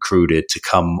founder recruited to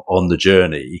come on the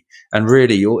journey. And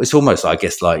really, it's almost, I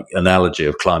guess, like analogy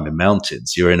of climbing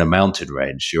mountains. You're in a mountain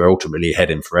range. You're ultimately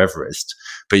heading for Everest,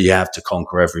 but you have to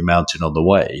conquer every mountain on the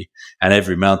way. And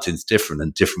every mountain's different,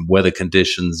 and different weather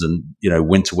conditions, and,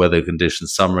 winter weather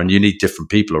conditions, summer. And you need different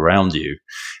people around you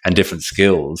and different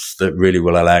skills that really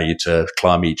will allow you to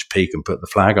climb each peak and put the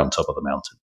flag on top of the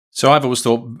mountain. So I've always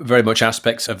thought very much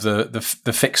aspects of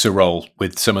the fixer role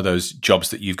with some of those jobs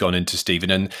that you've gone into,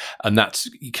 Stephen, and that's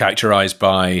characterized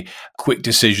by quick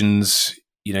decisions,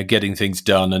 getting things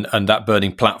done, and that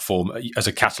burning platform as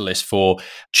a catalyst for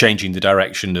changing the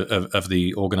direction of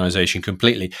the organization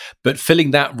completely. But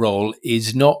filling that role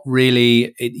is not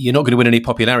really, you're not going to win any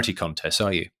popularity contests,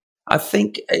 are you? I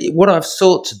think what I've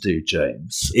sought to do,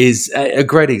 James, is a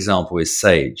great example is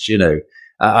Sage.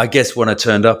 I guess when I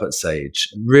turned up at Sage,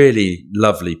 really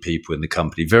lovely people in the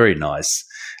company, very nice.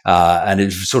 And it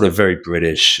was sort of very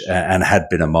British and had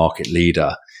been a market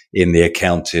leader in the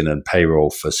accounting and payroll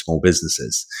for small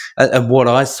businesses. And what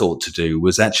I sought to do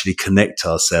was actually connect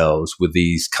ourselves with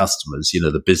these customers,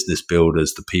 the business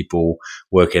builders, the people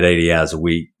working 80 hours a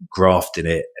week, grafting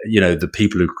it, the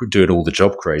people who are doing all the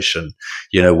job creation,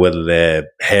 whether they're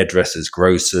hairdressers,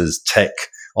 grocers, tech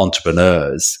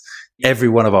entrepreneurs. Every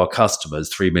one of our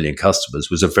customers, 3 million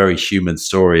customers, was a very human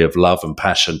story of love and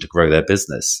passion to grow their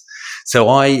business. So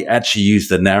I actually use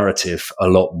the narrative a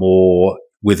lot more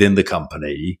within the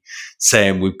company,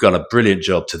 saying we've got a brilliant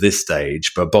job to this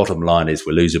stage, but bottom line is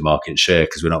we're losing market share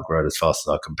because we're not growing as fast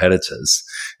as our competitors.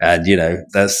 And,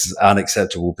 that's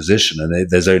unacceptable position. And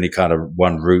there's only kind of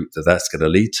one route that's going to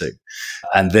lead to.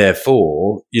 And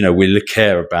therefore, we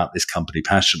care about this company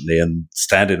passionately and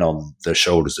standing on the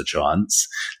shoulders of giants.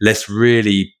 Let's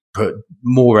really put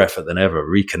more effort than ever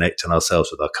reconnecting ourselves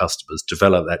with our customers,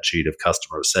 develop that gene of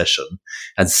customer obsession,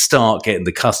 and start getting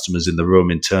the customers in the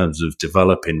room in terms of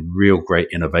developing real great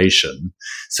innovation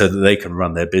so that they can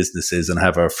run their businesses and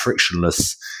have a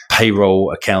frictionless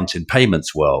payroll, accounting,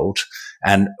 payments world,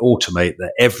 and automate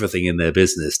everything in their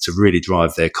business to really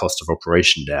drive their cost of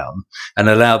operation down and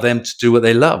allow them to do what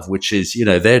they love, which is,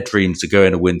 their dreams to go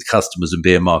in and win customers and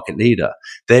be a market leader.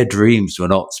 Their dreams were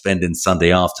not spending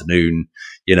Sunday afternoon,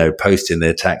 posting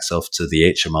their tax off to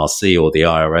the HMRC or the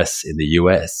IRS in the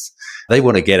US. They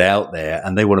want to get out there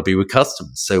and they want to be with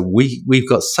customers. So we've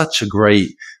got such a great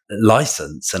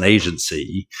license and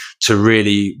agency to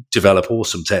really develop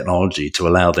awesome technology to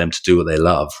allow them to do what they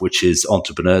love, which is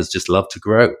entrepreneurs just love to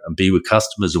grow and be with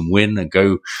customers and win and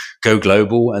go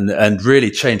global and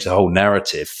really change the whole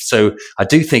narrative. So I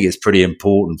do think it's pretty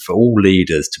important for all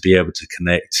leaders to be able to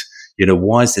connect,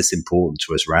 why is this important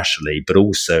to us rationally, but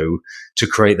also to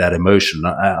create that emotion.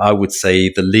 I would say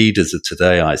the leaders of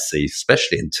today I see,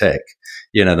 especially in tech,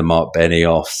 the Mark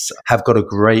Benioffs, have got a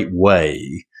great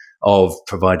way of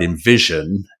providing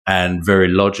vision and very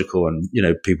logical, and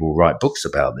people write books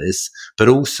about this, but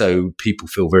also people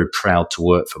feel very proud to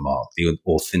work for Mark. The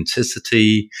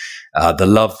authenticity, the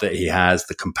love that he has,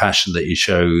 the compassion that he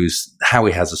shows, how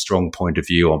he has a strong point of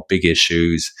view on big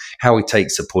issues, how he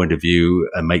takes a point of view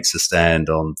and makes a stand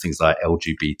on things like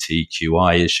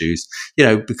LGBTQI issues,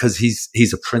 because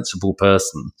he's a principled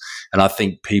person. And I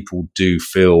think people do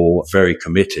feel very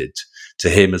committed to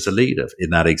him as a leader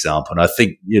in that example. And I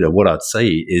think, what I'd say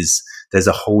is there's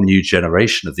a whole new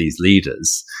generation of these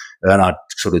leaders. And I'd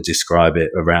sort of describe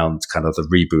it around kind of the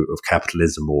reboot of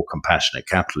capitalism or compassionate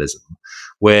capitalism,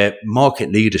 where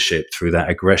market leadership through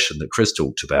that aggression that Chris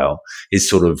talked about is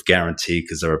sort of guaranteed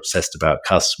because they're obsessed about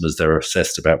customers, they're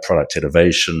obsessed about product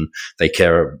innovation, they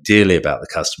care dearly about the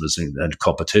customers and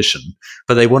competition,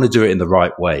 but they want to do it in the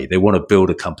right way. They want to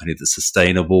build a company that's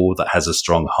sustainable, that has a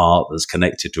strong heart, that's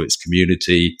connected to its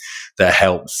community, that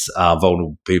helps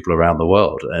vulnerable people around the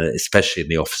world, especially in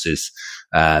the offices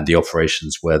and the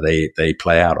operations where they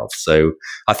play out of. So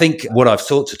I think what I've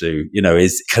sought to do,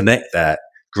 is connect that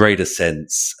greater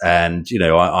sense. And,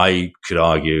 I could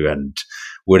argue and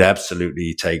would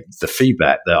absolutely take the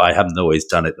feedback that I haven't always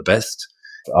done it the best.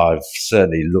 I've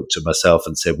certainly looked at myself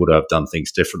and said, would I have done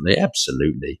things differently?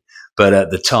 Absolutely. But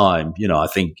at the time, I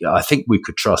think we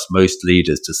could trust most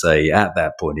leaders to say at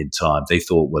that point in time, they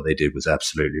thought what they did was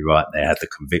absolutely right. And they had the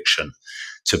conviction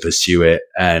to pursue it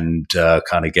and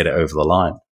kind of get it over the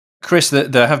line. Chris,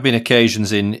 there have been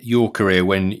occasions in your career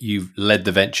when you've led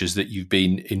the ventures that you've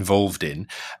been involved in,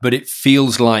 but it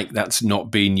feels like that's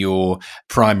not been your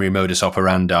primary modus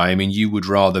operandi. I mean, you would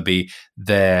rather be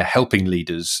there helping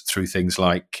leaders through things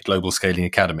like Global Scaling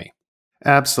Academy.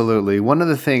 Absolutely. One of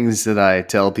the things that I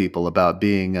tell people about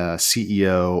being a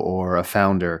CEO or a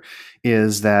founder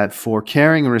is that for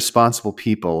caring and responsible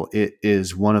people, it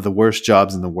is one of the worst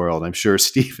jobs in the world. I'm sure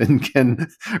Stephen can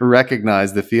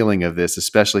recognize the feeling of this,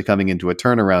 especially coming into a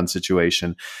turnaround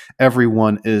situation.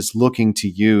 Everyone is looking to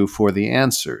you for the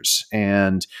answers.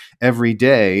 And every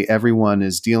day, everyone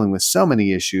is dealing with so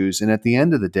many issues. And at the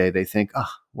end of the day, they think,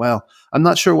 well, I'm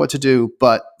not sure what to do,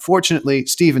 but fortunately,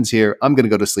 Stephen's here. I'm going to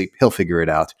go to sleep. He'll figure it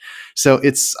out. So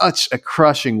it's such a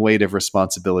crushing weight of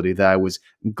responsibility that I was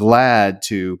glad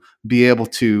to be able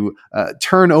to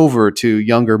turn over to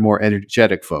younger, more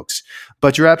energetic folks.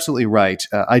 But you're absolutely right.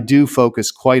 I do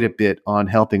focus quite a bit on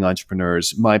helping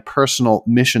entrepreneurs. My personal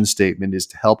mission statement is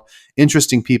to help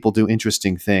interesting people do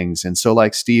interesting things. And so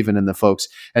like Stephen and the folks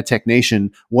at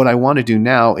TechNation, what I want to do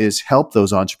now is help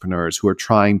those entrepreneurs who are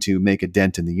trying to make a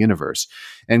dent in the universe.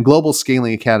 And Global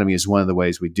Scaling Academy is one of the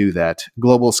ways we do that.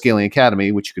 Global Scaling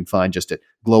Academy, which you can find just at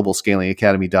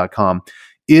globalscalingacademy.com,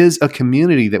 is a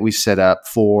community that we set up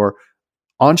for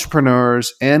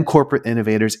entrepreneurs and corporate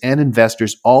innovators and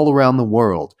investors all around the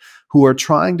world who are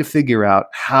trying to figure out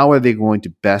how are they going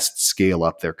to best scale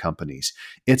up their companies.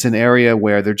 It's an area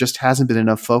where there just hasn't been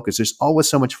enough focus. There's always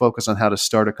so much focus on how to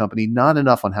start a company, not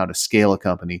enough on how to scale a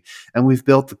company. And we've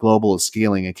built the Global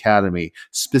Scaling Academy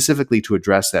specifically to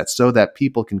address that so that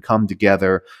people can come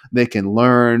together. They can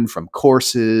learn from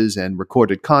courses and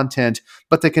recorded content,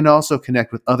 but they can also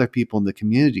connect with other people in the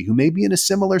community who may be in a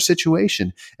similar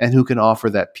situation and who can offer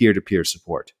that peer-to-peer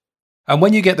support. And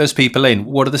when you get those people in,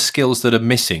 what are the skills that are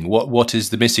missing? What is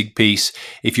the missing piece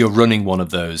if you're running one of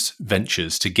those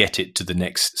ventures to get it to the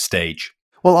next stage?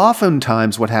 Well,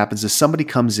 oftentimes what happens is somebody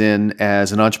comes in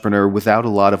as an entrepreneur without a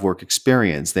lot of work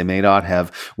experience. They may not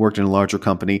have worked in a larger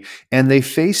company, and they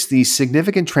face these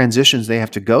significant transitions they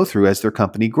have to go through as their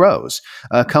company grows.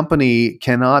 A company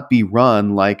cannot be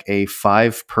run like a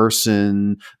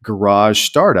 5-person garage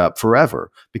startup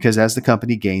forever, because as the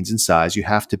company gains in size, you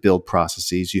have to build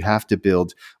processes, you have to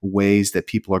build ways that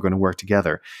people are going to work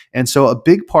together. And so a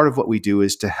big part of what we do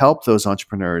is to help those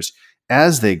entrepreneurs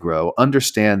as they grow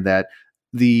understand that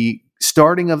the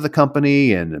starting of the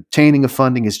company and obtaining of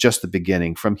funding is just the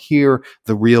beginning. From here,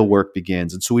 the real work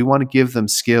begins. And so we want to give them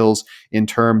skills in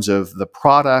terms of the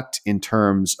product, in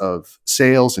terms of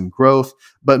sales and growth,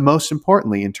 but most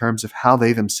importantly, in terms of how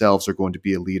they themselves are going to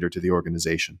be a leader to the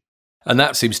organization. And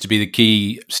that seems to be the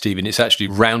key, Stephen. It's actually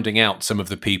rounding out some of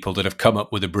the people that have come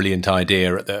up with a brilliant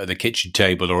idea at the kitchen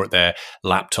table or at their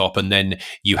laptop. And then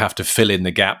you have to fill in the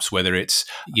gaps, whether it's,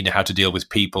 how to deal with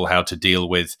people, how to deal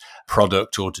with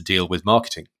product, or to deal with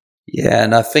marketing. Yeah.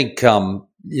 And I think,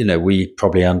 we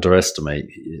probably underestimate,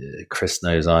 Chris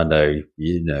knows, I know,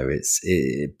 it's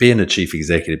being a chief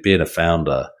executive, being a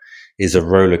founder is a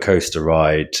roller coaster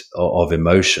ride of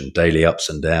emotion, daily ups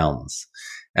and downs.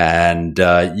 And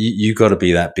you got to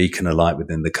be that beacon of light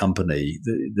within the company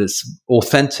that's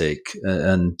authentic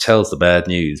and tells the bad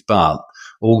news. But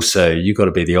also, you got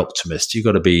to be the optimist. You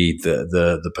got to be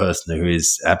the person who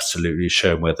is absolutely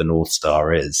showing where the North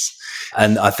Star is.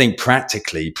 And I think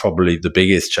practically, probably the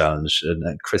biggest challenge, and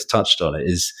Chris touched on it,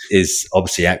 is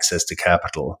obviously access to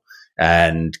capital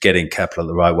and getting capital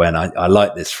the right way. And I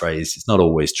like this phrase. It's not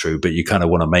always true, but you kind of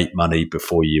want to make money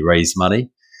before you raise money.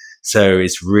 So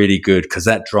it's really good because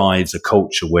that drives a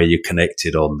culture where you're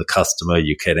connected on the customer,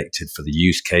 you're connected for the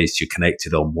use case, you're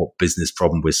connected on what business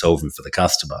problem we're solving for the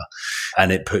customer.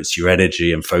 And it puts your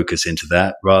energy and focus into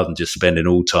that rather than just spending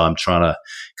all time trying to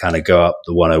kind of go up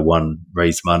the 101,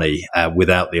 raise money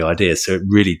without the idea. So it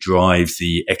really drives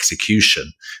the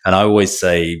execution. And I always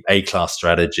say A-class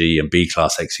strategy and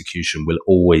B-class execution will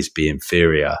always be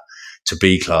inferior to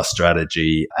B-class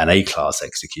strategy and A-class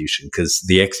execution, because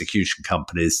the execution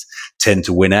companies tend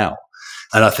to win out.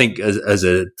 And I think as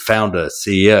a founder,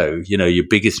 CEO, your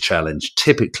biggest challenge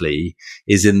typically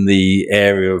is in the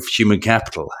area of human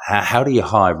capital. How do you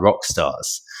hire rock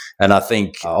stars? And I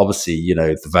think obviously,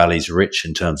 the Valley's rich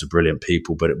in terms of brilliant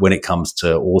people, but when it comes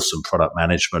to awesome product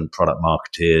management, product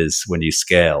marketeers, when you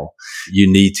scale,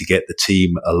 you need to get the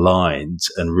team aligned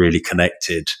and really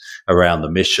connected around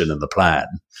the mission and the plan.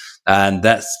 And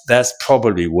that's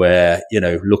probably where,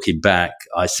 looking back,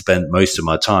 I spent most of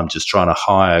my time just trying to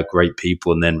hire great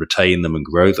people and then retain them and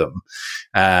grow them,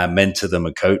 mentor them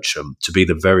and coach them to be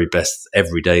the very best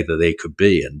every day that they could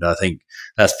be. And I think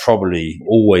that's probably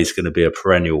always going to be a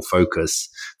perennial focus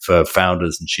for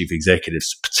founders and chief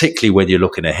executives, particularly when you're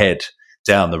looking ahead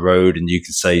down the road and you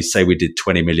can say we did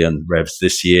 20 million revs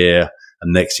this year.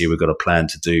 And next year, we've got a plan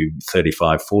to do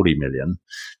 35, 40 million.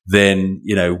 then,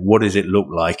 what does it look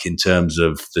like in terms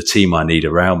of the team I need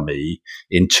around me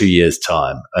in 2 years'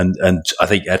 time? And I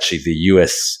think actually the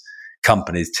US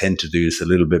companies tend to do this a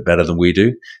little bit better than we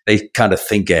do. They kind of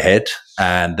think ahead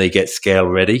and they get scale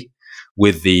ready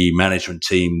with the management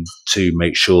team to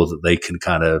make sure that they can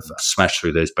kind of smash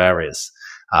through those barriers.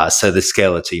 So they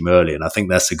scale the team early. And I think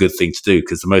that's a good thing to do,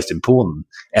 because the most important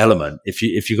element, if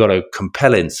you've got a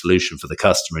compelling solution for the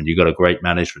customer and you've got a great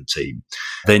management team,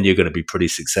 then you're going to be pretty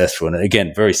successful. And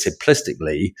again, very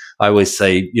simplistically, I always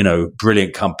say,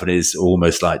 brilliant companies are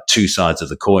almost like two sides of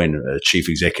the coin, a chief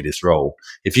executive's role.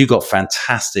 If you've got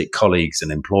fantastic colleagues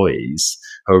and employees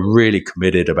who are really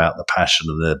committed about the passion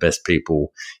of the best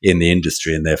people in the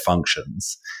industry and their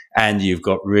functions, and you've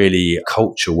got really a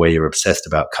culture where you're obsessed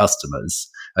about customers,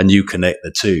 and you connect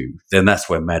the two, then that's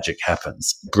where magic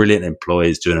happens. Brilliant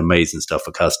employees doing amazing stuff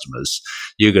for customers.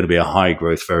 You're going to be a high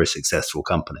growth, very successful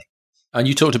company. And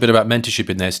you talked a bit about mentorship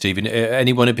in there, Stephen.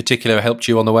 Anyone in particular helped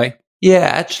you on the way? Yeah,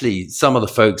 actually, some of the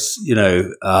folks,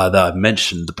 that I've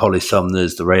mentioned, the Polly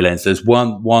Sumners, the Ray Lanes, there's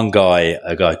one guy,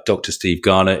 Dr. Steve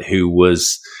Garnett, who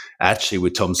was actually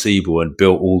with Tom Siebel and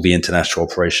built all the international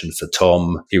operations for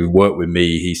Tom. He worked with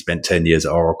me. He spent 10 years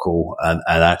at Oracle. And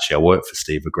actually, I worked for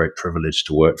Steve, a great privilege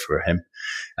to work for him.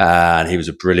 And he was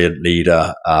a brilliant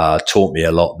leader, taught me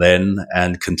a lot then,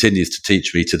 and continues to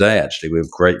teach me today, actually. We're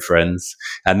great friends.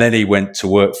 And then he went to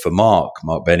work for Mark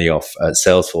Benioff at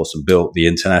Salesforce, and built the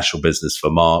international business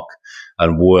for Mark,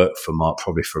 and worked for Mark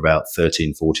probably for about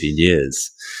 13, 14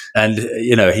 years. And,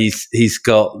 he's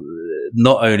got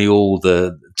not only all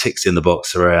the ticks in the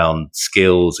box around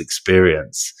skills,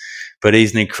 experience, but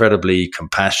he's an incredibly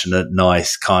compassionate,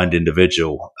 nice, kind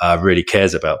individual, really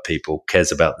cares about people,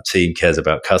 cares about the team, cares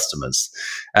about customers.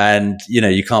 And,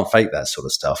 you can't fake that sort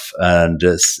of stuff. And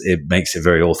it makes it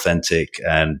very authentic.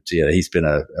 And, he's been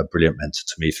a brilliant mentor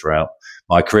to me throughout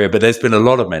my career. But there's been a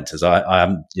lot of mentors. I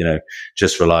haven't,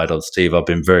 just relied on Steve. I've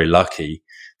been very lucky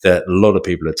that a lot of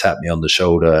people have tapped me on the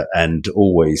shoulder and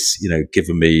always,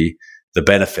 given me the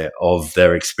benefit of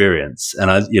their experience. And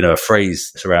a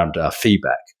phrase around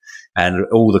feedback. And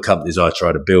all the companies I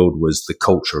try to build was the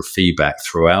culture of feedback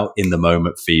throughout, in the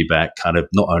moment feedback, kind of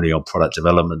not only on product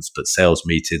developments, but sales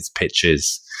meetings,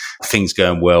 pitches, things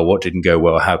going well, what didn't go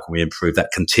well, how can we improve,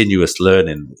 that continuous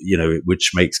learning,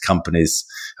 which makes companies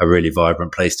a really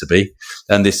vibrant place to be.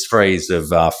 And this phrase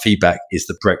of feedback is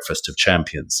the breakfast of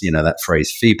champions, that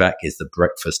phrase, feedback is the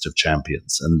breakfast of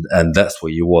champions. And that's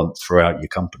what you want throughout your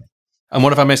company. And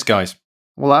what have I missed, guys?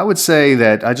 Well, I would say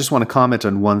that I just want to comment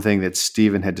on one thing that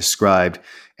Stephen had described,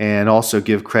 and also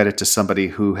give credit to somebody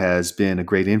who has been a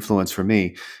great influence for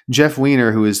me. Jeff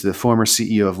Weiner, who is the former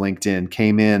CEO of LinkedIn,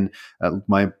 came in.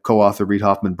 My co-author, Reid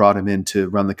Hoffman, brought him in to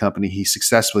run the company. He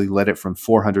successfully led it from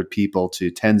 400 people to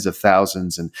tens of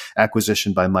thousands, and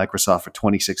acquisition by Microsoft for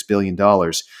 $26 billion.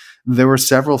 There were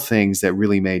several things that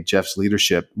really made Jeff's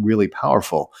leadership really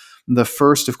powerful. The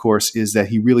first, of course, is that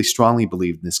he really strongly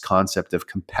believed in this concept of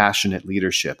compassionate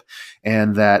leadership,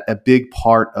 and that a big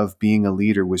part of being a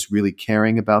leader was really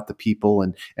caring about the people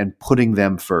and putting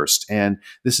them first. And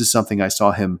this is something I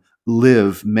saw him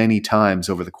live many times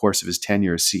over the course of his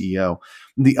tenure as CEO.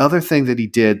 The other thing that he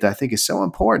did that I think is so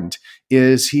important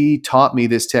is he taught me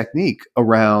this technique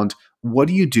around, what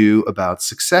do you do about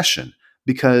succession?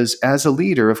 Because as a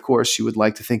leader, of course, you would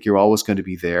like to think you're always going to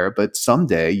be there, but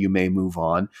someday you may move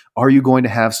on. Are you going to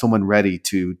have someone ready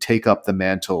to take up the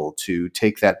mantle, to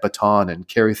take that baton and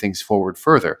carry things forward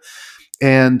further?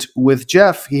 And with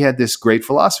Jeff, he had this great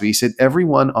philosophy. He said,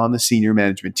 everyone on the senior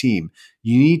management team,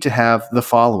 you need to have the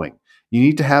following. You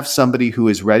need to have somebody who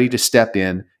is ready to step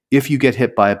in if you get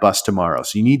hit by a bus tomorrow.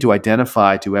 So you need to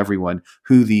identify to everyone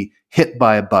who the hit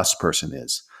by a bus person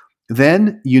is.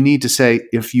 Then you need to say,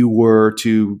 if you were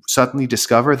to suddenly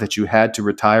discover that you had to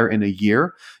retire in a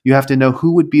year, you have to know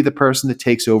who would be the person that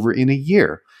takes over in a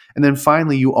year. And then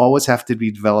finally, you always have to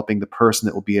be developing the person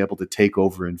that will be able to take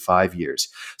over in 5 years.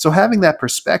 So having that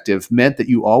perspective meant that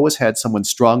you always had someone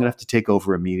strong enough to take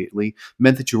over immediately,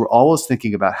 meant that you were always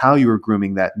thinking about how you were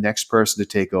grooming that next person to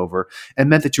take over, and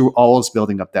meant that you were always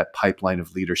building up that pipeline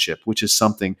of leadership, which is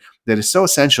something that is so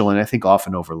essential and I think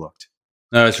often overlooked.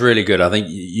 No, it's really good. I think,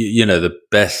 the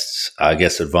best, I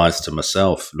guess, advice to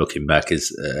myself looking back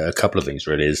is a couple of things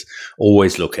really, is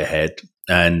always look ahead.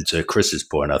 And to Chris's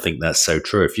point, I think that's so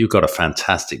true. If you've got a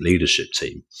fantastic leadership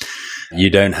team, you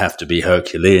don't have to be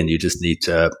Herculean. You just need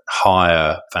to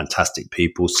hire fantastic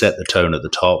people, set the tone at the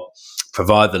top,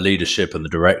 provide the leadership and the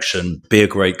direction, be a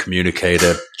great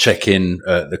communicator, check in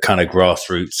the kind of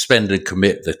grassroots, spend and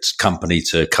commit the company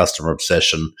to customer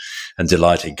obsession and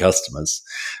delighting customers.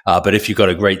 But if you've got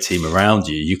a great team around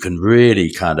you, you can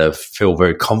really kind of feel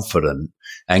very confident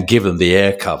and give them the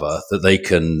air cover that they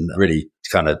can really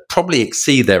kind of probably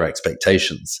exceed their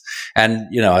expectations. And,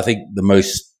 I think the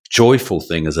most joyful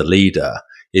thing as a leader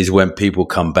is when people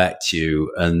come back to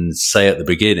you and say at the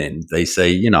beginning, they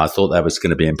say, I thought that was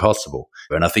going to be impossible.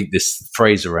 And I think this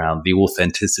phrase around the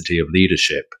authenticity of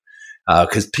leadership,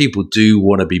 because people do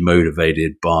want to be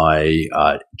motivated by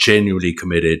genuinely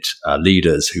committed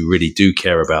leaders who really do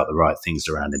care about the right things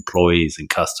around employees and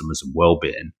customers and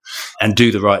well-being and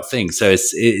do the right thing. So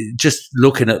it's just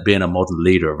looking at being a modern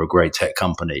leader of a great tech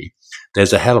company.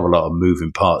 There's a hell of a lot of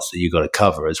moving parts that you've got to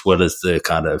cover, as well as the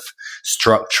kind of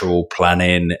structural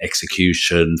planning,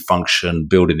 execution, function,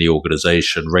 building the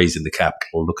organization, raising the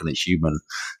capital, looking at human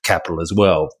capital as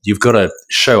well. You've got to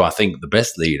show, I think, the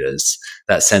best leaders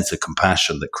that sense of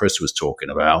compassion that Chris was talking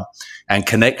about and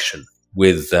connection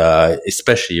with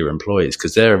especially your employees,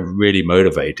 because they're really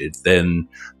motivated. Then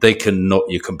they can knock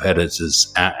your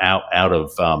competitors out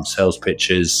of sales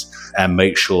pitches and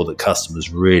make sure that customers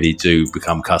really do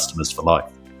become customers for life.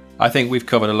 I think we've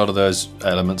covered a lot of those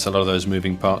elements, a lot of those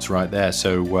moving parts right there.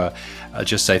 So I'll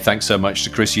just say thanks so much to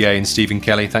Chris Yeh and Stephen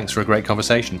Kelly. Thanks for a great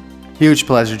conversation. Huge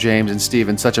pleasure, James and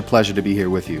Stephen. Such a pleasure to be here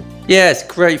with you. Yeah, it's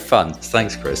great fun.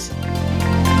 Thanks, Chris.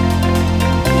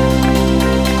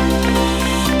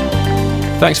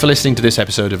 Thanks for listening to this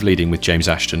episode of Leading with James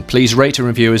Ashton. Please rate and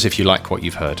review us if you like what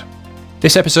you've heard.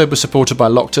 This episode was supported by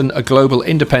Lockton, a global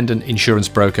independent insurance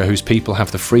broker whose people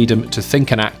have the freedom to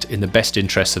think and act in the best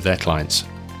interests of their clients.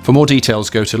 For more details,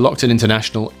 go to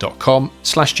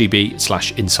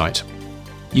locktoninternational.com/gb/insight.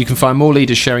 You can find more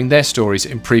leaders sharing their stories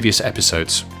in previous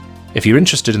episodes. If you're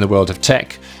interested in the world of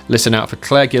tech, listen out for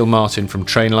Claire Gill-Martin from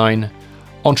Trainline,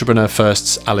 Entrepreneur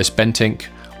First's Alice Bentink,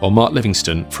 or Mark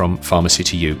Livingston from Pharmacy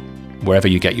to You, wherever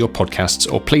you get your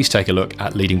podcasts, or please take a look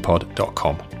at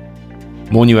leadingpod.com.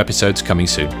 More new episodes coming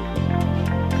soon.